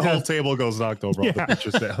 The whole table goes knocked over. Yeah.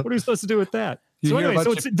 What are you supposed to do with that? So anyway,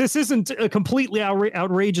 this isn't a completely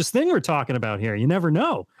outrageous thing we're talking about here. You never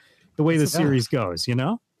know the way the series goes,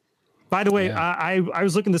 By the way, I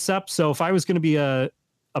was looking this up. So if I was going to be a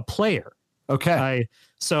player, okay,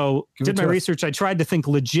 did my research. I tried to think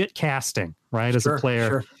legit casting, right, as a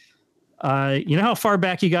player. Sure. You know how far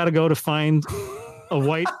back you got to go to find a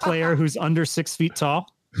white player who's under 6 feet tall?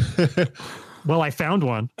 Well, I found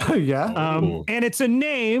one. And it's a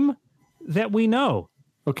name that we know.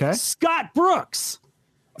 Okay, Scott Brooks.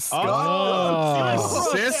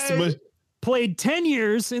 Played 10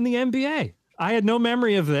 years in the NBA. I had no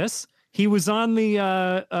memory of this. He was on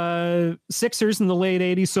the Sixers in the late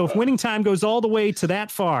 80s. So if winning time goes all the way to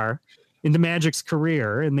that far into Magic's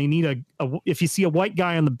career, and they need if you see a white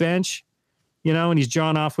guy on the bench, and he's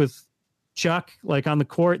jawing off with Chuck, like on the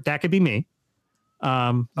court, that could be me.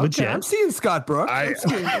 Okay, I'm seeing Scott Brooks.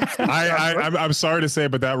 I'm sorry to say,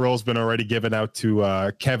 but that role's been already given out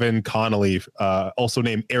to Kevin Connolly, also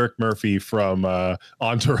named Eric Murphy from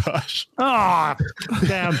Entourage. Oh,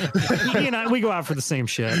 damn. We go out for the same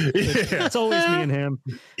shit. It's always me and him.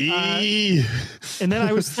 And then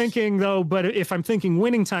I was thinking, though, but if I'm thinking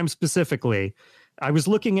winning time specifically, I was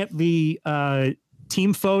looking at the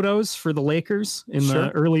team photos for the Lakers in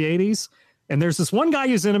the early 80s. And there's this one guy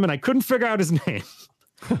who's in him, and I couldn't figure out his name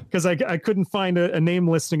because I couldn't find a name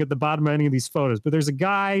listing at the bottom of any of these photos. But there's a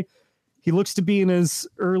guy, he looks to be in his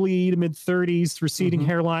early to mid 30s, receding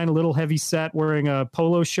hairline, a little heavy set, wearing a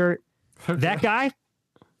polo shirt. That guy,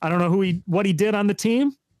 I don't know what he did on the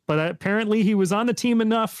team, but apparently he was on the team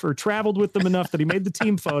enough or traveled with them enough that he made the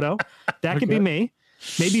team photo. That could be me.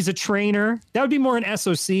 Maybe he's a trainer. That would be more an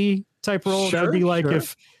SOC type role. That would be like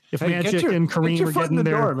if Magic and Kareem were getting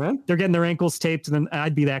they're getting their ankles taped, then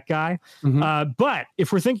I'd be that guy. But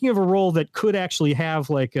if we're thinking of a role that could actually have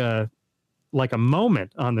like a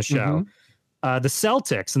moment on the show, the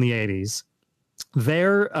Celtics in the 80s,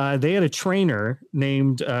 they had a trainer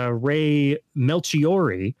named Ray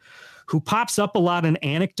Melchiori, who pops up a lot in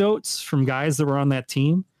anecdotes from guys that were on that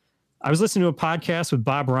team. I was listening to a podcast with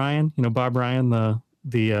Bob Ryan, Bob Ryan,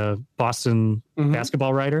 the Boston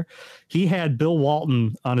basketball writer. He had Bill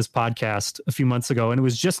Walton on his podcast a few months ago, and it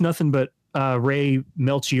was just nothing but Ray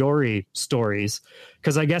Melchiori stories,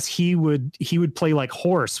 because I guess he would play like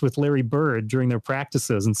horse with Larry Bird during their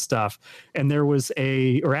practices and stuff. And there was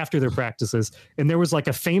after their practices, and there was like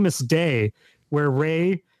a famous day where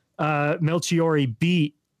Ray Melchiori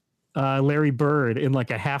beat Larry Bird in like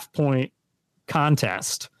a half-point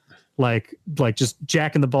contest, like just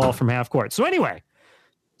jacking the ball from half court. So anyway,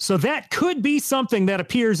 so that could be something that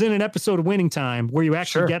appears in an episode of Winning Time where you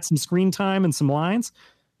actually get some screen time and some lines.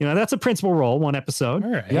 That's a principal role, one episode. All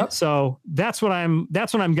right. Yep. So that's what I'm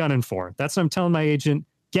gunning for. That's what I'm telling my agent.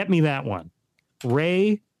 Get me that one.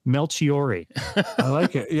 Ray Melchiori. I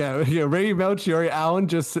like it. Yeah. Ray Melchiori. Alan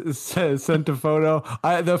just sent a photo.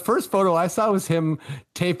 The first photo I saw was him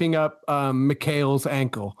taping up Mikhail's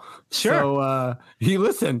ankle. Sure. So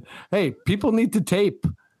listen, hey, people need to tape.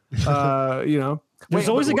 There's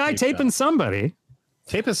always a guy taping somebody.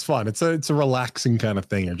 Tape is fun. It's a relaxing kind of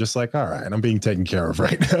thing. You're just like, all right, I'm being taken care of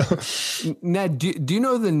right now. Ned, do you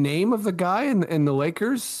know the name of the guy in the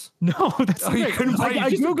Lakers? No, that's I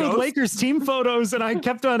googled Lakers team photos, and I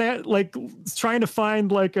kept on trying to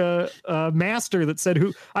find like a master that said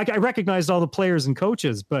who. I recognized all the players and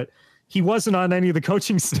coaches, but he wasn't on any of the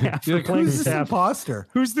coaching staff. Like, who's this imposter?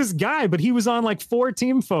 Who's this guy? But he was on like 4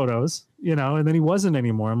 team photos, and then he wasn't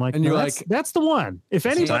anymore. I'm like, and you're like, that's the one. If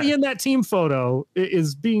anybody in that team photo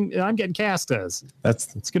is I'm getting cast as,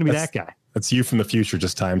 it's going to be that guy. That's you from the future,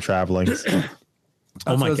 just time traveling.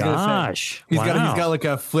 Oh That's what I my was gonna say. gosh. He's Wow. got like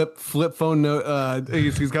a flip phone note.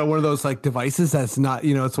 He's got one of those like devices that's not,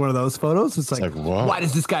 it's one of those photos. It's like whoa. why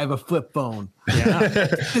does this guy have a flip phone? Yeah.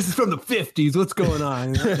 This is from the 50s. What's going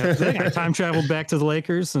on? I time traveled back to the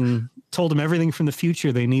Lakers and told them everything from the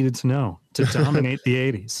future they needed to know to dominate the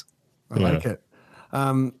 80s. I like it.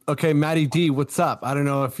 Okay, Matty D, what's up? I don't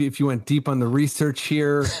know if you went deep on the research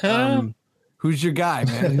here. Who's your guy,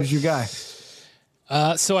 man? Who's your guy?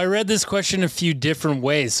 So I read this question a few different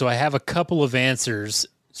ways, so I have a couple of answers.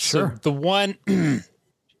 Sure. So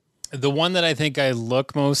the one that I think I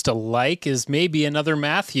look most alike is maybe another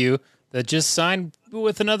Matthew that just signed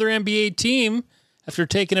with another NBA team after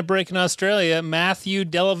taking a break in Australia, Matthew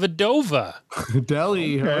Dellavedova.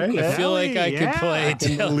 Delhi. Okay. I feel like I could play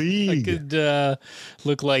In the league. I could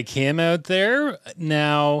look like him out there.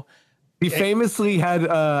 Now, He famously had,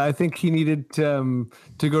 I think he needed to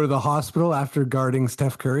go to the hospital after guarding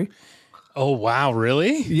Steph Curry. oh wow,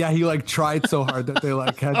 really? Yeah, he like tried so hard that they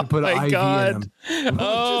like had to put an my IV God. in him.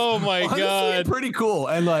 Oh my Honestly, God. pretty cool.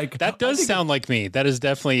 And like That does sound like me. That is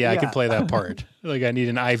definitely, I Yeah. could play that part. Like I need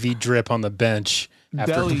an IV drip on the bench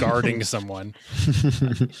after Deli. guarding someone.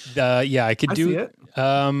 Yeah, I could I do see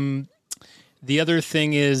it. The other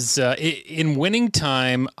thing is in winning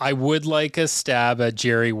time, I would like a stab at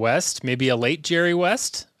Jerry West, maybe a late Jerry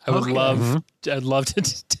West. I would I'd love to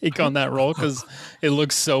take on that role because it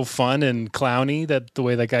looks so fun and clowny that the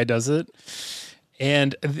way that guy does it.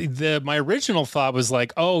 And my original thought was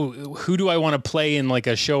like, oh, who do I want to play in like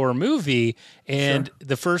a show or movie? And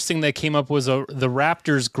the first thing that came up was the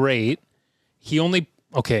Raptors great.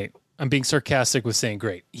 I'm being sarcastic with saying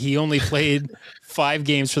great. He only played 5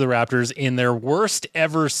 games for the Raptors in their worst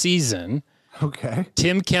ever season. Okay.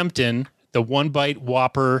 Tim Kempton, the one bite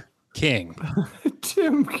Whopper king.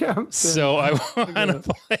 Tim Kempton. So I want to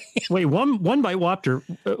play. Wait, one bite Whopper.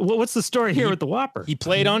 What's the story here with the Whopper? He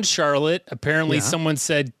played on Charlotte. Apparently, someone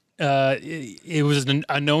said it was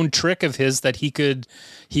a known trick of his that he could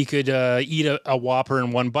eat a Whopper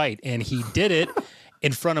in one bite, and he did it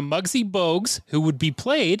in front of Muggsy Bogues, who would be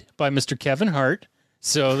played by Mr. Kevin Hart.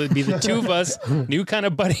 So it'd be the two of us, new kind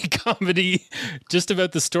of buddy comedy, just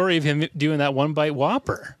about the story of him doing that one bite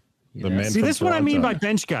Whopper. The man See, from this is what I mean by Toronto.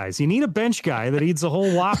 bench guys. You need a bench guy that eats a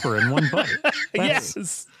whole Whopper in one bite.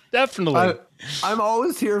 Yes, definitely. I'm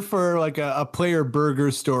always here for like a player burger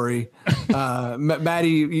story. Maddie,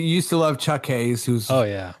 you used to love Chuck Hayes, who's Oh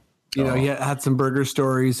yeah. he had some burger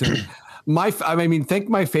stories. And my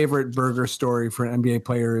favorite burger story for an NBA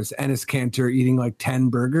player is Enes Kanter eating like 10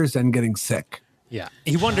 burgers and getting sick. Yeah.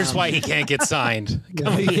 He wonders why he can't get signed.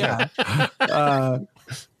 Yeah.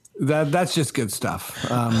 That's just good stuff.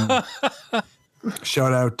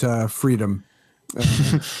 Shout out Freedom.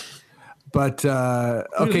 But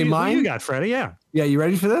okay, Who mine. you got, Freddie? Yeah. Yeah, you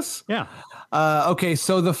ready for this? Yeah. Okay,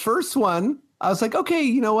 so the first one, I was like, okay,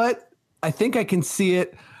 you know what? I think I can see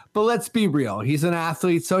it, but let's be real. He's an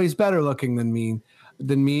athlete, so he's better looking than me.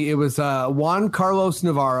 It was Juan Carlos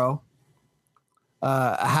Navarro.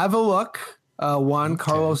 Have a look, Juan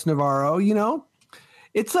Carlos Navarro.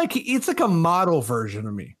 It's like a model version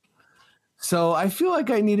of me. So I feel like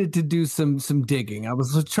I needed to do some digging. I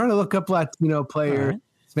was trying to look up Latino players,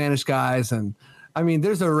 Spanish guys, and I mean,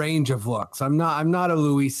 there's a range of looks. I'm not a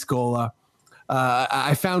Luis Scola.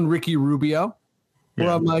 I found Ricky Rubio, where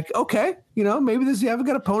I'm like, okay, maybe you haven't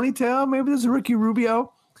got a ponytail. Maybe there's a Ricky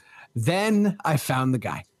Rubio. Then I found the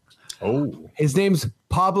guy. Oh, His name's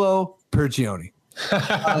Pablo Pergioni.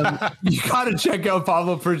 You got to check out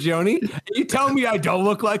Pablo Pergioni. You tell me I don't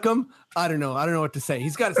look like him. I don't know what to say.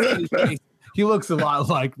 He's got a Spanish face. He looks a lot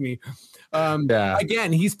like me.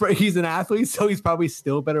 Again, he's an athlete, so he's probably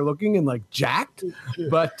still better looking and like jacked.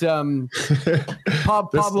 But Pablo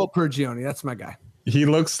Pergioni, that's my guy. he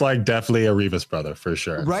looks like definitely a Rivas brother for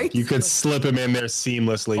sure. Right? You could slip him in there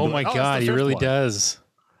seamlessly. Oh Be my like, God, it's he the really fifth one. does.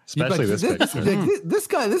 Especially Like, this picture. this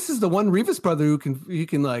guy. This is the one Rivas brother who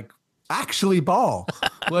can like actually ball.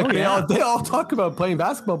 Like they all talk about playing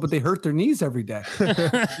basketball, but they hurt their knees every day. This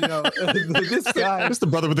guy. That's the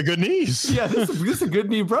brother with the good knees. Yeah, this is a good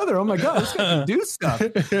knee brother. Oh my God, this guy can do stuff.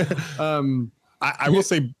 I will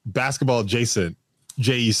say basketball adjacent.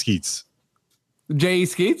 J.E. Skeets. J.E.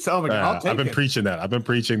 Skeets. Oh my God, I'll take I've been it. preaching that.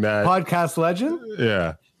 Podcast legend,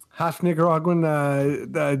 Yeah. half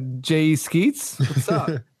Nicaraguan, J.E. Skeets. What's up?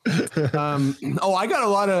 I got a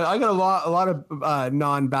lot of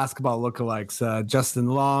non-basketball lookalikes. Justin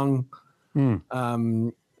Long,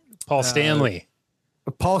 Paul Stanley.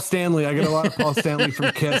 Paul Stanley. I got a lot of Paul Stanley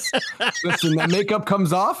from Kiss. Listen, that makeup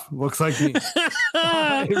comes off, looks like me.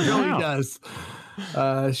 It really does.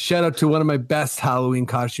 Shout out to one of my best Halloween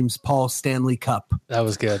costumes, Paul Stanley Cup. That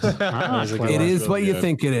was good. That was a good It one. is what you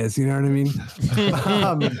think it is. You know what I mean?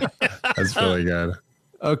 That's really good.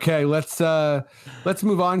 Okay, let's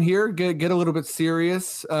move on here. Get a little bit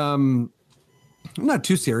serious. Not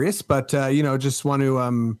too serious, but just want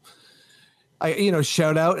to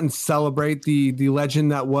shout out and celebrate the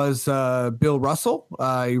legend that was Bill Russell.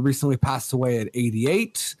 He recently passed away at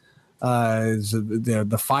 88.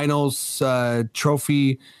 The finals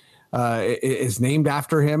trophy is named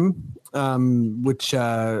after him. Is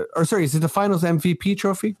it the finals MVP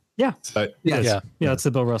trophy? Yeah. Yes. Yeah, it's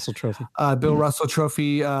the Bill Russell Trophy. Bill Russell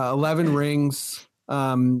Trophy, 11 rings.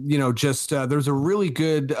 There's a really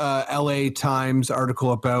good LA Times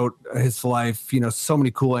article about his life. So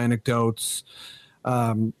many cool anecdotes.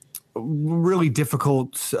 Really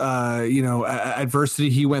difficult, adversity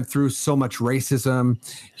he went through. So much racism.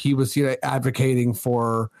 He was advocating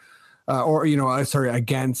for,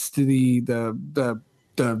 against the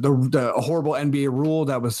horrible NBA rule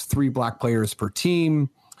that was 3 black players per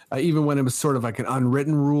team. Even when it was sort of like an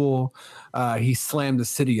unwritten rule, he slammed the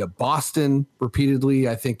city of Boston repeatedly.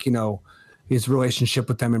 I think, his relationship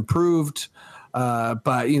with them improved,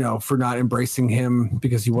 but, for not embracing him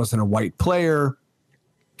because he wasn't a white player.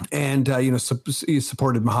 And, he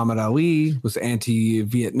supported Muhammad Ali, was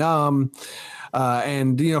anti-Vietnam.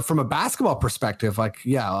 And, from a basketball perspective,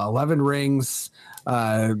 11 rings,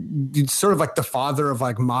 sort of like the father of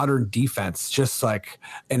like modern defense, just like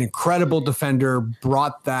an incredible defender,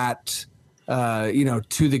 brought that,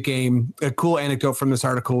 to the game. A cool anecdote from this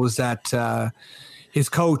article was that his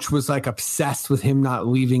coach was like obsessed with him not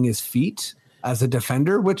leaving his feet as a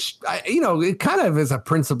defender, which, it kind of is a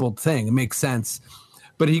principled thing. It makes sense.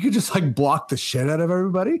 But he could just like block the shit out of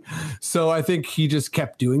everybody. So I think he just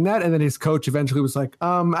kept doing that. And then his coach eventually was like,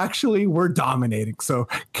 actually, we're dominating. So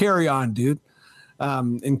carry on, dude,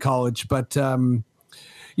 in college. But so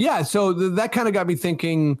that kind of got me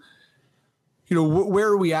thinking, where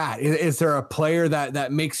are we at? Is there a player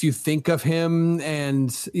that makes you think of him?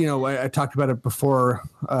 And, I talked about it before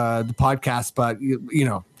the podcast, but,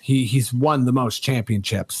 he's won the most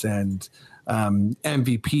championships and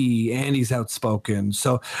MVP, and he's outspoken.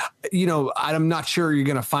 So, I'm not sure you're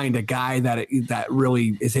going to find a guy that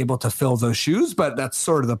really is able to fill those shoes, but that's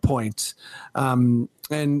sort of the point. Let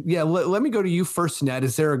me go to you first, Ned.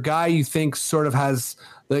 Is there a guy you think sort of has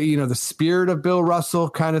the spirit of Bill Russell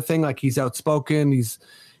kind of thing? Like he's outspoken, he's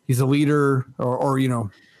a leader, or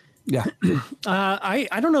yeah.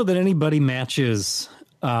 I don't know that anybody matches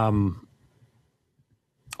all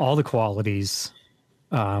the qualities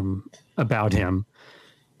about him.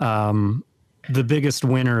 The biggest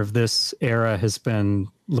winner of this era has been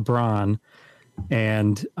LeBron,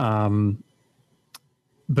 and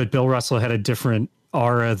but Bill Russell had a different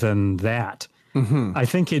aura than that. Mm-hmm. I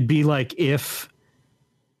think it'd be like if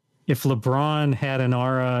LeBron had an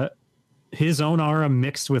aura, his own aura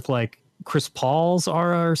mixed with like Chris Paul's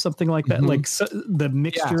aura or something like that, like the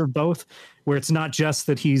mixture of both, where it's not just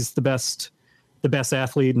that he's the best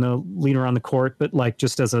athlete and the leader on the court, but like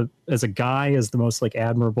just as a guy, as the most like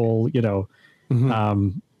admirable,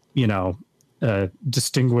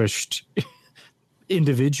 distinguished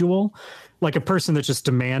individual, like a person that just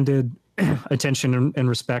demanded attention and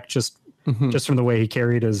respect just from the way he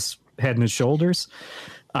carried his head and his shoulders.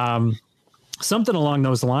 Something along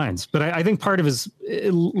those lines. But I think part of his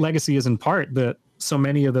legacy is in part that so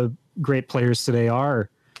many of the great players today are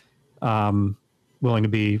willing to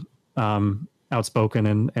be outspoken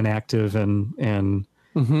and active and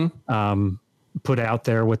put out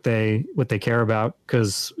there what they care about,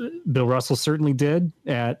 because Bill Russell certainly did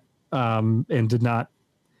and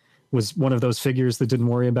was one of those figures that didn't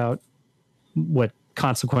worry about what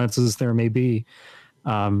consequences there may be.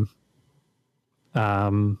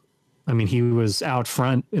 He was out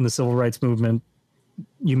front in the civil rights movement.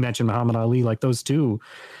 You mentioned Muhammad Ali, like those two,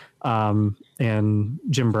 and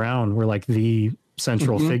Jim Brown were like the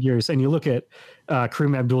central figures. And you look at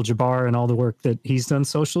Kareem Abdul-Jabbar and all the work that he's done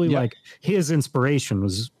socially, like his inspiration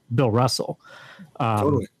was Bill Russell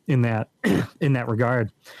in that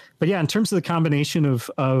regard. But yeah, in terms of the combination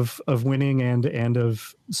of winning and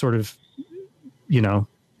of sort of,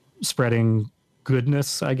 spreading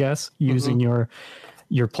goodness, I guess, using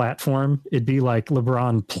your platform, it'd be like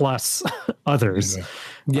LeBron plus others,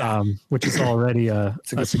 which is already a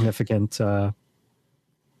significant,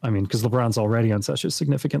 because LeBron's already on such a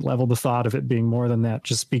significant level. The thought of it being more than that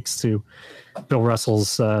just speaks to Bill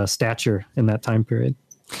Russell's stature in that time period.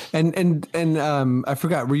 And I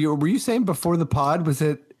forgot, were you saying before the pod, was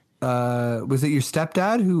it your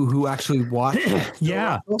stepdad who actually watched?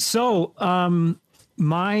 Yeah. So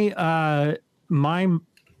my my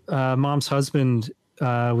mom's husband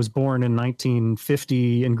was born in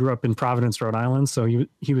 1950 and grew up in Providence, Rhode Island. So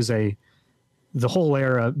he was the whole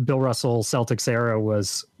era, Bill Russell Celtics era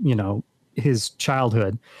was, his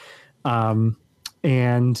childhood.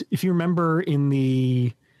 And if you remember in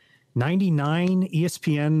the 99,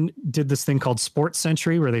 ESPN did this thing called Sports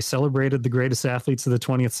Century where they celebrated the greatest athletes of the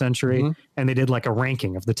 20th century. And they did like a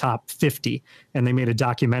ranking of the top 50 and they made a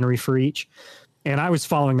documentary for each. And I was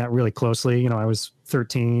following that really closely. I was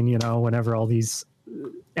 13, whenever all these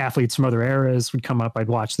athletes from other eras would come up, I'd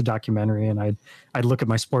watch the documentary and I'd look at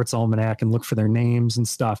my sports almanac and look for their names and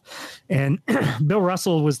stuff. And Bill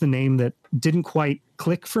Russell was the name that didn't quite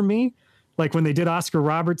click for me. Like when they did Oscar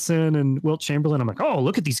Robertson and Wilt Chamberlain, I'm like, oh,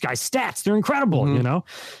 look at these guys' stats. They're incredible,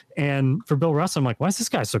 And for Bill Russell, I'm like, why is this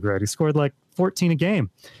guy so great? He scored like 14 a game.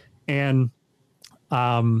 And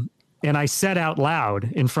I said out loud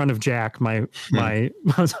in front of Jack, my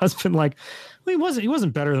husband, like, well, he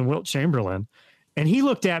wasn't better than Wilt Chamberlain. And he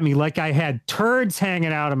looked at me like I had turds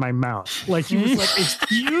hanging out of my mouth. Like he was like,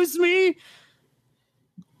 excuse me?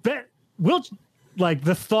 But like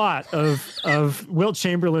the thought of Wilt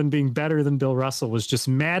Chamberlain being better than Bill Russell was just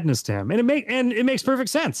madness to him. And it makes perfect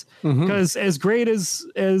sense because as great as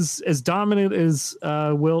dominant as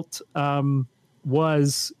Wilt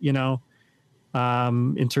was,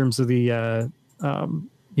 in terms of the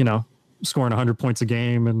scoring 100 points a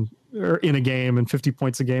game or in a game and 50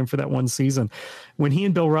 points a game for that one season, when he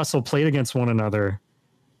and Bill Russell played against one another,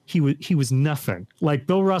 he was nothing. Like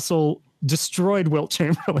Bill Russell destroyed Wilt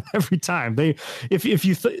Chamberlain every time. And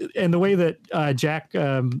the way that Jack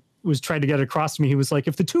was trying to get it across to me, he was like,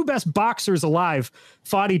 if the two best boxers alive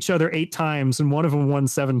fought each other 8 times and one of them won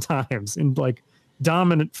 7 times in like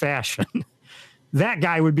dominant fashion, that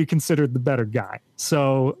guy would be considered the better guy.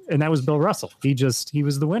 So, and that was Bill Russell. He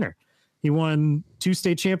was the winner. He won 2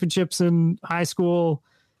 state championships in high school,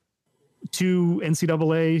 2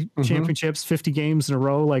 NCAA championships, 50 games in a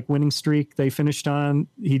row, like winning streak they finished on.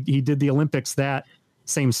 He did the Olympics that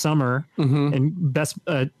same summer and best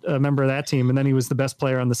a member of that team. And then he was the best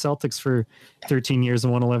player on the Celtics for 13 years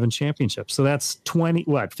and won 11 championships. So that's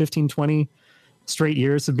 15, 20 straight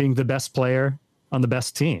years of being the best player on the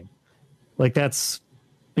best team. Like that's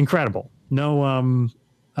incredible. No,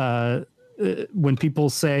 when people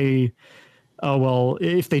say, oh, well,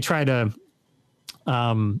 if they try to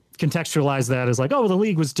contextualize that as like, oh, well, the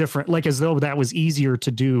league was different, like as though that was easier to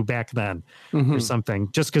do back then or something,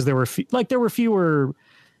 just because there were fewer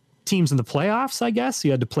teams in the playoffs, I guess. You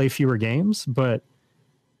had to play fewer games, but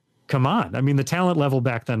come on. I mean, the talent level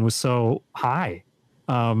back then was so high.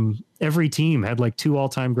 Every team had like 2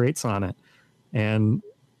 all-time greats on it, and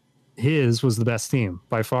his was the best team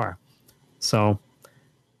by far. So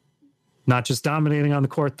not just dominating on the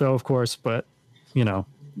court, though, of course, but,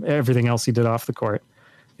 everything else he did off the court.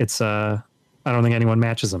 It's, I don't think anyone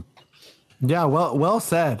matches him. Yeah, well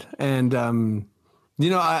said. And,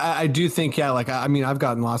 I do think, I've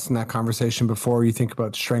gotten lost in that conversation before. You think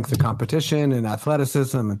about strength of competition and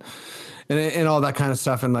athleticism and all that kind of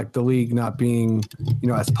stuff, and like the league not being,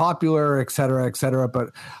 as popular, et cetera.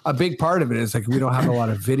 But a big part of it is like, we don't have a lot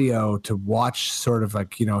of video to watch sort of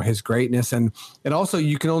like, his greatness. And also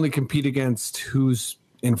you can only compete against who's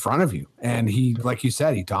in front of you. And he, like you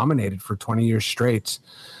said, he dominated for 20 years straight.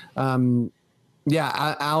 Alan,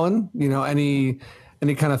 any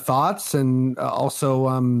kind of thoughts? And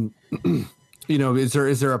also, is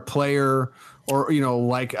there a player or, I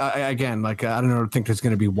don't know, I think there's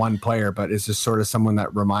going to be one player, but is this sort of someone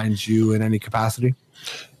that reminds you in any capacity?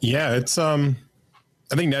 Yeah, it's, I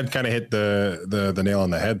think Ned kind of hit the nail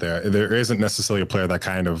on the head there. There isn't necessarily a player that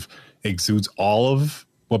kind of exudes all of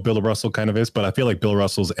what Bill Russell kind of is, but I feel like Bill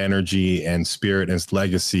Russell's energy and spirit and his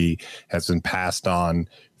legacy has been passed on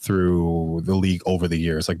through the league over the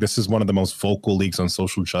years. Like this is one of the most vocal leagues on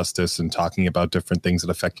social justice and talking about different things that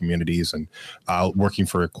affect communities and working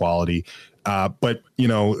for equality. But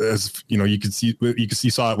as you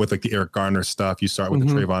saw it with like the Eric Garner stuff. You saw it with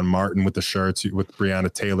the Trayvon Martin with the shirts, with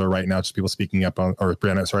Breonna Taylor right now, just people speaking up on, or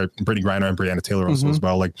Brittany Griner and Breonna Taylor also as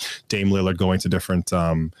well. Like Dame Lillard going to different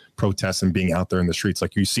protests and being out there in the streets.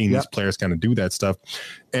 Like you've seen these players kind of do that stuff.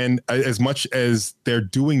 And as much as they're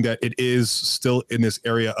doing that, it is still in this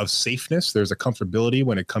area of safeness. There's a comfortability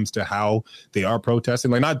when it comes to how they are protesting,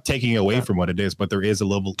 like not taking away from what it is, but there is a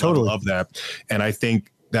level of that. And I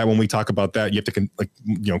think that when we talk about that, you have to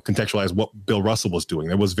contextualize what Bill Russell was doing.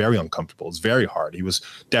 It was very uncomfortable. It's very hard. He was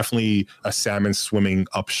definitely a salmon swimming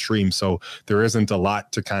upstream. So there isn't a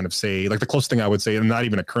lot to kind of say. Like the closest thing I would say, and not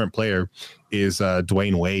even a current player, is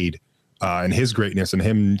Dwayne Wade. and his greatness and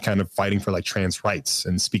him kind of fighting for like trans rights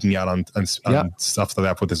and speaking out on stuff like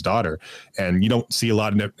that with his daughter. And you don't see a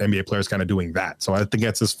lot of NBA players kind of doing that. So I think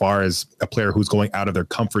that's as far as a player who's going out of their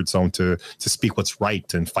comfort zone to speak what's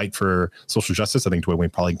right and fight for social justice. I think Dwayne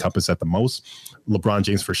Wade probably encompass that the most. LeBron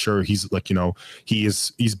James, for sure. He's like,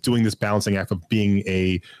 he's doing this balancing act of being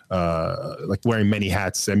a like wearing many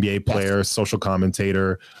hats, NBA player, social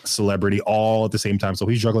commentator, celebrity, all at the same time. So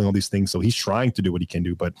he's juggling all these things. So he's trying to do what he can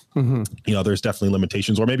do, but there's definitely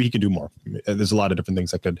limitations, or maybe he can do more. There's a lot of different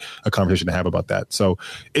things a conversation to have about that. So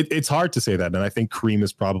it's hard to say that. And I think Kareem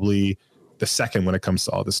is probably the second when it comes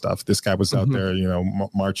to all this stuff. This guy was out there,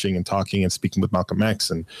 marching and talking and speaking with Malcolm X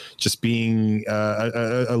and just being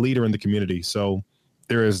a leader in the community. So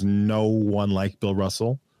there is no one like Bill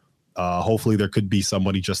Russell. Hopefully there could be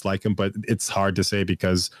somebody just like him, but it's hard to say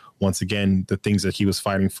because once again, the things that he was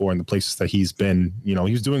fighting for and the places that he's been, he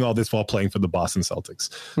was doing all this while playing for the Boston Celtics.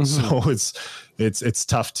 So it's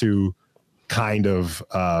tough to kind of,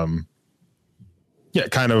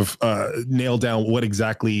 nail down what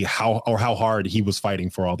exactly how hard he was fighting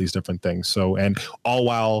for all these different things. So, and all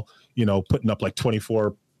while, putting up like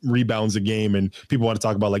 24 rebounds a game, and people want to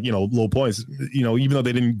talk about like, low points, even though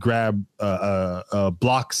they didn't grab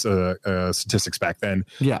blocks statistics back then.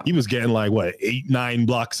 Yeah. He was getting like 8-9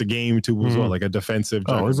 blocks a game too, as well, like a defensive.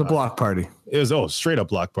 Oh, it was a block party. It was straight up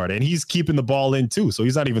block party. And he's keeping the ball in too. So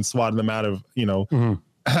he's not even swatting them out of,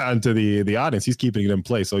 onto the audience. He's keeping it in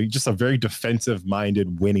play. So he's just a very defensive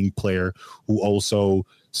minded winning player who also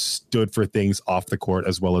stood for things off the court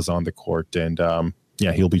as well as on the court. And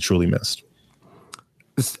he'll be truly missed.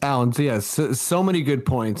 Alan, so many good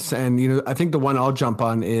points. And, I think the one I'll jump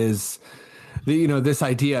on is this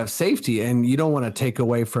idea of safety, and you don't want to take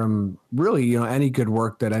away from really, any good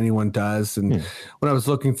work that anyone does. And when I was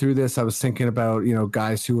looking through this, I was thinking about,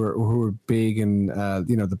 guys who are big in,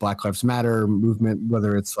 the Black Lives Matter movement,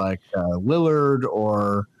 whether it's like Lillard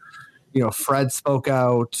or, Fred spoke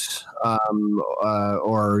out,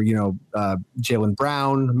 or, Jaylen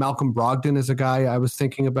Brown. Malcolm Brogdon is a guy I was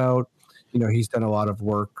thinking about. He's done a lot of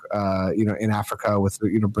work, in Africa with,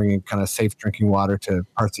 bringing kind of safe drinking water to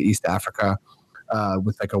parts of East Africa,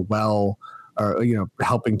 with like a well, or,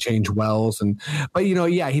 helping change wells. But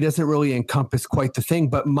he doesn't really encompass quite the thing.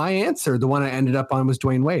 But my answer, the one I ended up on, was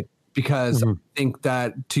Dwayne Wade, because I think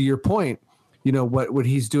that, to your point, what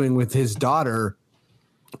he's doing with his daughter,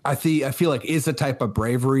 I feel like is a type of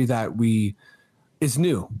bravery that is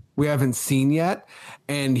new. We haven't seen yet.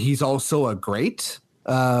 And he's also a great,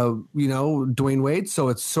 Dwayne Wade. So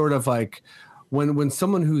it's sort of like when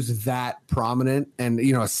someone who's that prominent and,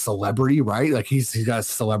 a celebrity, right? Like he's got a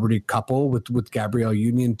celebrity couple with Gabrielle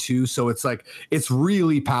Union too. So it's like, it's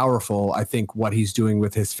really powerful, I think, what he's doing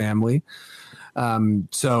with his family. I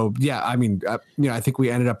think we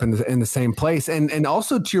ended up in the same place. And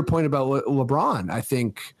also to your point about LeBron, I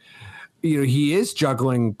think, he is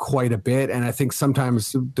juggling quite a bit. And I think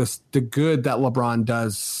sometimes the good that LeBron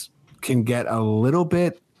does can get a little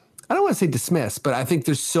bit, I don't want to say dismissed, but I think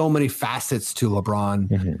there's so many facets to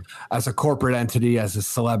LeBron as a corporate entity, as a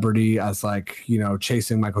celebrity, as like,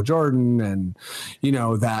 chasing Michael Jordan and,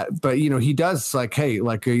 that, but, he does like, hey,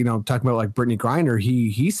 like, talking about like Brittany Griner,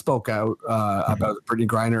 he spoke out about Brittany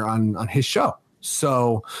Griner on his show.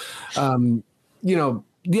 So, I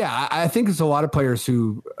think there's a lot of players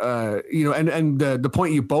who, and the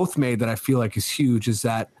point you both made that I feel like is huge is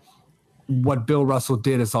that what Bill Russell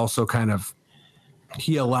did is also kind of,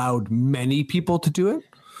 he allowed many people to do it.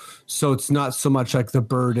 So it's not so much like the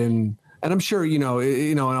burden. And I'm sure,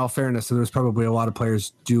 in all fairness, there's probably a lot of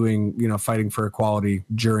players doing, fighting for equality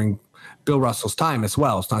during Bill Russell's time as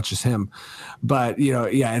well. It's not just him, but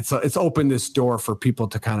it's opened this door for people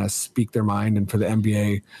to kind of speak their mind and for the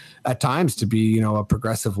NBA at times to be, a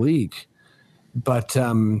progressive league. But,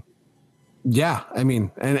 and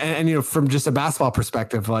from just a basketball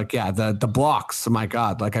perspective, like, the blocks, oh my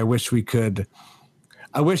God, like I wish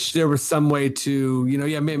there was some way to,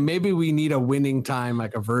 maybe we need a winning time,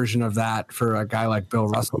 like a version of that for a guy like Bill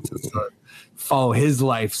Russell to sort of follow his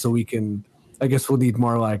life. So we can, I guess we'll need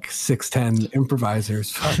more like 6'10"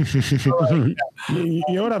 improvisers. You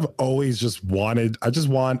know what I've always just wanted? I just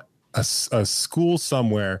want a school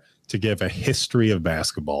somewhere to give a history of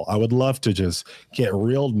basketball. I would love to just get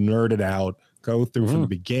real nerded out, go through from the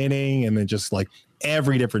beginning, and then just like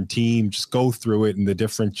every different team, just go through it in the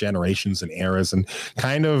different generations and eras, and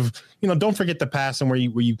kind of, don't forget the past and where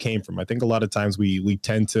you came from. I think a lot of times we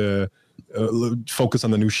tend to focus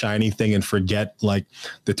on the new shiny thing and forget like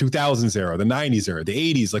the 2000s era, the 90s era,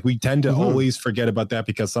 the 80s. Like we tend to always forget about that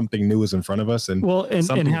because something new is in front of us. And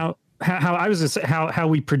how I was just how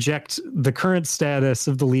we project the current status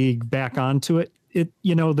of the league back onto it.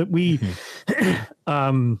 That we,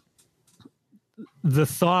 the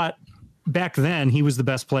thought back then he was the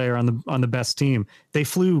best player on the best team. They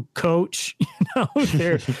flew coach,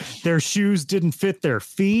 their shoes didn't fit their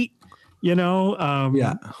feet, they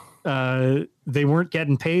weren't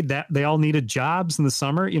getting paid, that they all needed jobs in the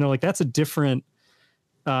summer, that's a different,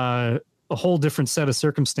 a whole different set of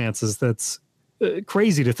circumstances. That's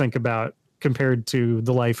crazy to think about compared to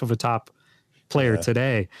the life of a top player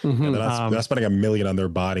today. Mm-hmm. They're spending $1 million on their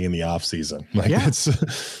body in the off season. It's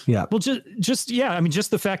well, just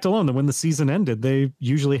the fact alone that when the season ended, they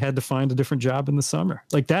usually had to find a different job in the summer,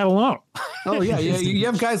 like that alone. Oh yeah. You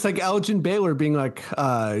have guys like Elgin Baylor being like,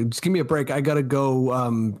 just give me a break. I got to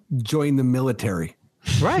go join the military.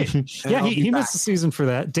 Right. Yeah. He missed the season for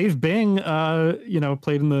that. Dave Bing,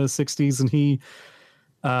 played in the 60s, and he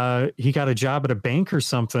got a job at a bank or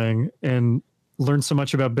something and learned so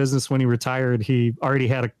much about business when he retired. He already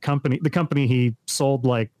had a company. The company he sold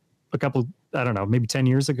like a couple, I don't know, maybe 10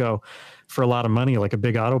 years ago for a lot of money, like a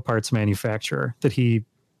big auto parts manufacturer that he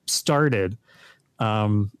started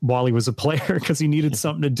while he was a player because he needed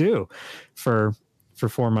something to do for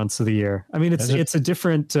 4 months of the year. I mean, it's a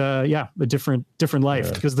different, different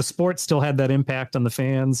life because the sport still had that impact on the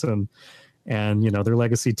fans and their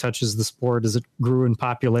legacy touches the sport as it grew in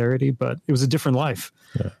popularity, but it was a different life.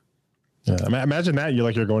 Yeah. Yeah, I mean, imagine that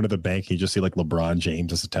you're going to the bank, and you just see like LeBron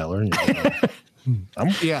James as a teller. And you're like, I'm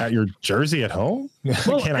at your jersey at home.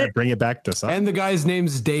 Well, can I bring it back to something? And the guy's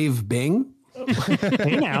name's Dave Bing.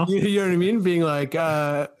 Hey now, you know what I mean? Being like,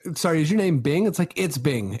 sorry, is your name Bing? It's like, it's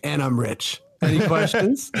Bing, and I'm rich. Any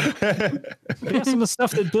questions? Yeah, some of the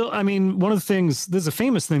stuff that Bill. I mean, one of the things. There's a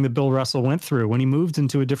famous thing that Bill Russell went through when he moved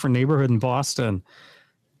into a different neighborhood in Boston.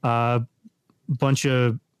 Bunch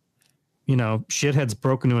of shitheads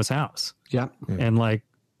broke into his house. Yeah. And like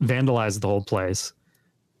vandalized the whole place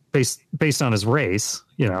based on his race,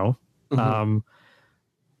 Mm-hmm.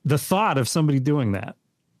 The thought of somebody doing that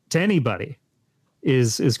to anybody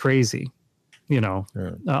is crazy,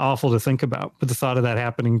 awful to think about. But the thought of that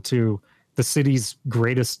happening to the city's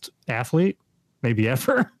greatest athlete, maybe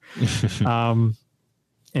ever,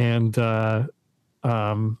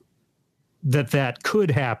 that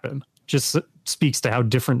could happen just speaks to how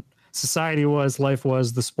different society was, life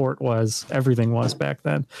was, the sport was, everything was back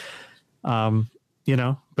then.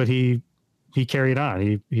 But he carried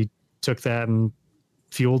on. He took that and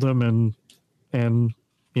fueled him and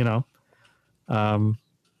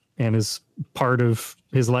is part of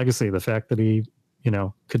his legacy, the fact that he,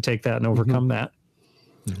 could take that and overcome that.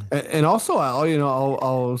 And also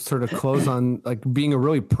I'll sort of close on like being a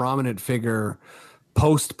really prominent figure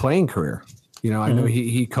post playing career. I know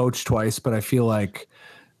he coached twice, but I feel like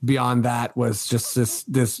beyond that was just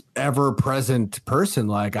this ever present person.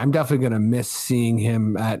 Like I'm definitely going to miss seeing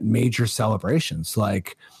him at major celebrations.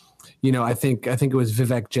 Like, I think it was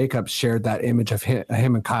Vivek Jacobs shared that image of him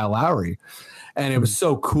and Kyle Lowry. And it was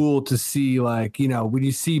so cool to see, like, when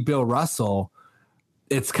you see Bill Russell,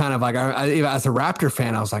 it's kind of like, as a Raptor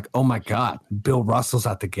fan, I was like, oh my God, Bill Russell's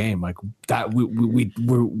at the game. Like that we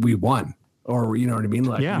won, or you know what I mean?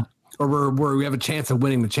 Like, yeah. Or we have a chance of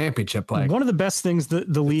winning the championship. Like one of the best things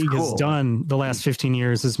that the league has done the last 15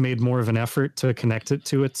 years is made more of an effort to connect it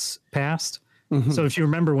to its past. Mm-hmm. So if you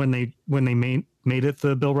remember when they made it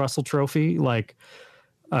the Bill Russell Trophy, like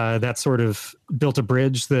that sort of built a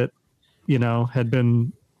bridge that had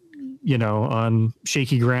been on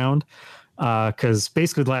shaky ground. Because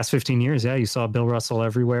basically the last 15 years, you saw Bill Russell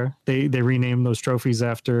everywhere. They renamed those trophies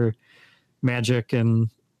after Magic and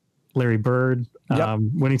Larry Bird. Yep.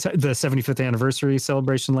 When the 75th anniversary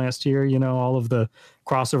celebration last year, all of the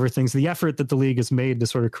crossover things, the effort that the league has made to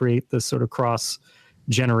sort of create this sort of cross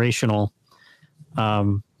generational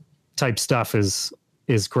type stuff is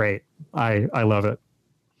great. I love it.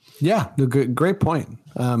 Yeah, great point.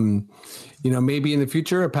 Maybe in the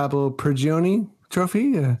future a Pablo Prigioni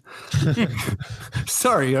trophy.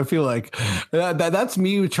 Sorry, I feel like that's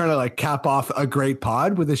me trying to like cap off a great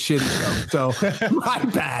pod with a shitty joke. So my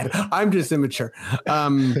bad. I'm just immature.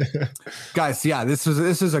 Guys, yeah, this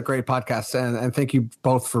is a great podcast, and thank you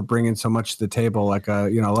both for bringing so much to the table. Like, I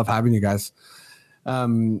love having you guys.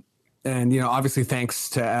 And obviously thanks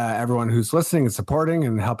to everyone who's listening and supporting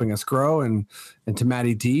and helping us grow, and to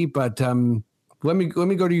Matty D. But let me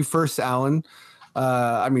go to you first, Alan.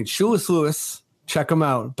 Shoeless Lewis. Check them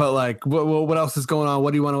out. But like, what else is going on?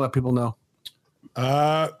 What do you want to let people know?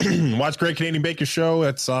 Watch Great Canadian Baker Show.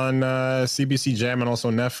 It's on CBC Jam and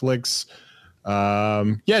also Netflix.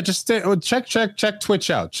 Just check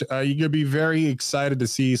Twitch out. You're gonna be very excited to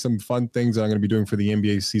see some fun things I'm gonna be doing for the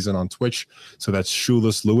NBA season on Twitch. So that's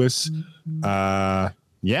Shoeless Lewis. I'm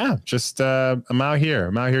out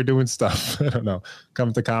here doing stuff. I don't know.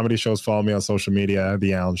 Come to comedy shows, follow me on social media,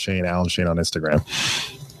 the Alan Shane on Instagram.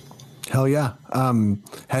 Hell yeah.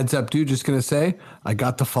 Heads up, dude, just gonna say I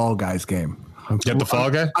got the Fall Guys game. I'm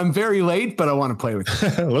very late, but I want to play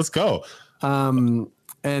with you. Let's go.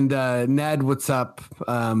 And Ned, what's up? What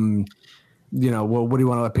do you want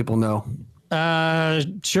to let people know?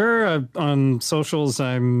 Sure. On socials,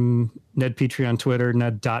 I'm Ned Petrie on Twitter,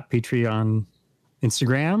 Ned.Petrie on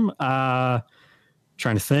Instagram.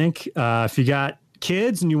 Trying to think. If you got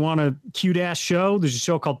kids and you want a cute ass show, there's a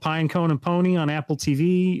show called Pine Cone and Pony on Apple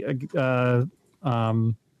TV.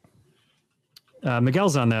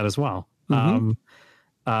 Miguel's on that as well. Check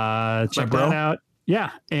that out.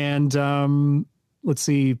 Yeah. And let's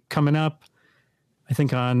see, coming up, I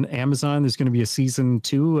think on Amazon, there's going to be a season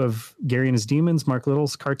 2 of Gary and His Demons, Mark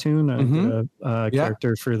Little's cartoon,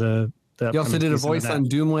 character for the you also did a voice on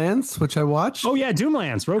Doomlands, which I watched. Oh yeah,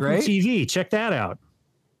 Doomlands, Roku TV. Check that out,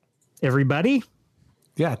 everybody.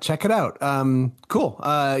 Yeah, check it out. Cool.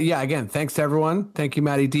 Again, thanks to everyone. Thank you,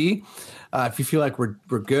 Matty D. If you feel like we're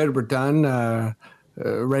good, we're done,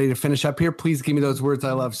 ready to finish up here, please give me those words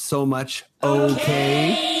I love so much.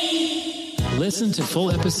 Okay. Listen to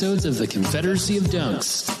full episodes of the Confederacy of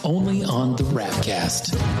Dunks only on the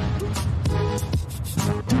Rapcast.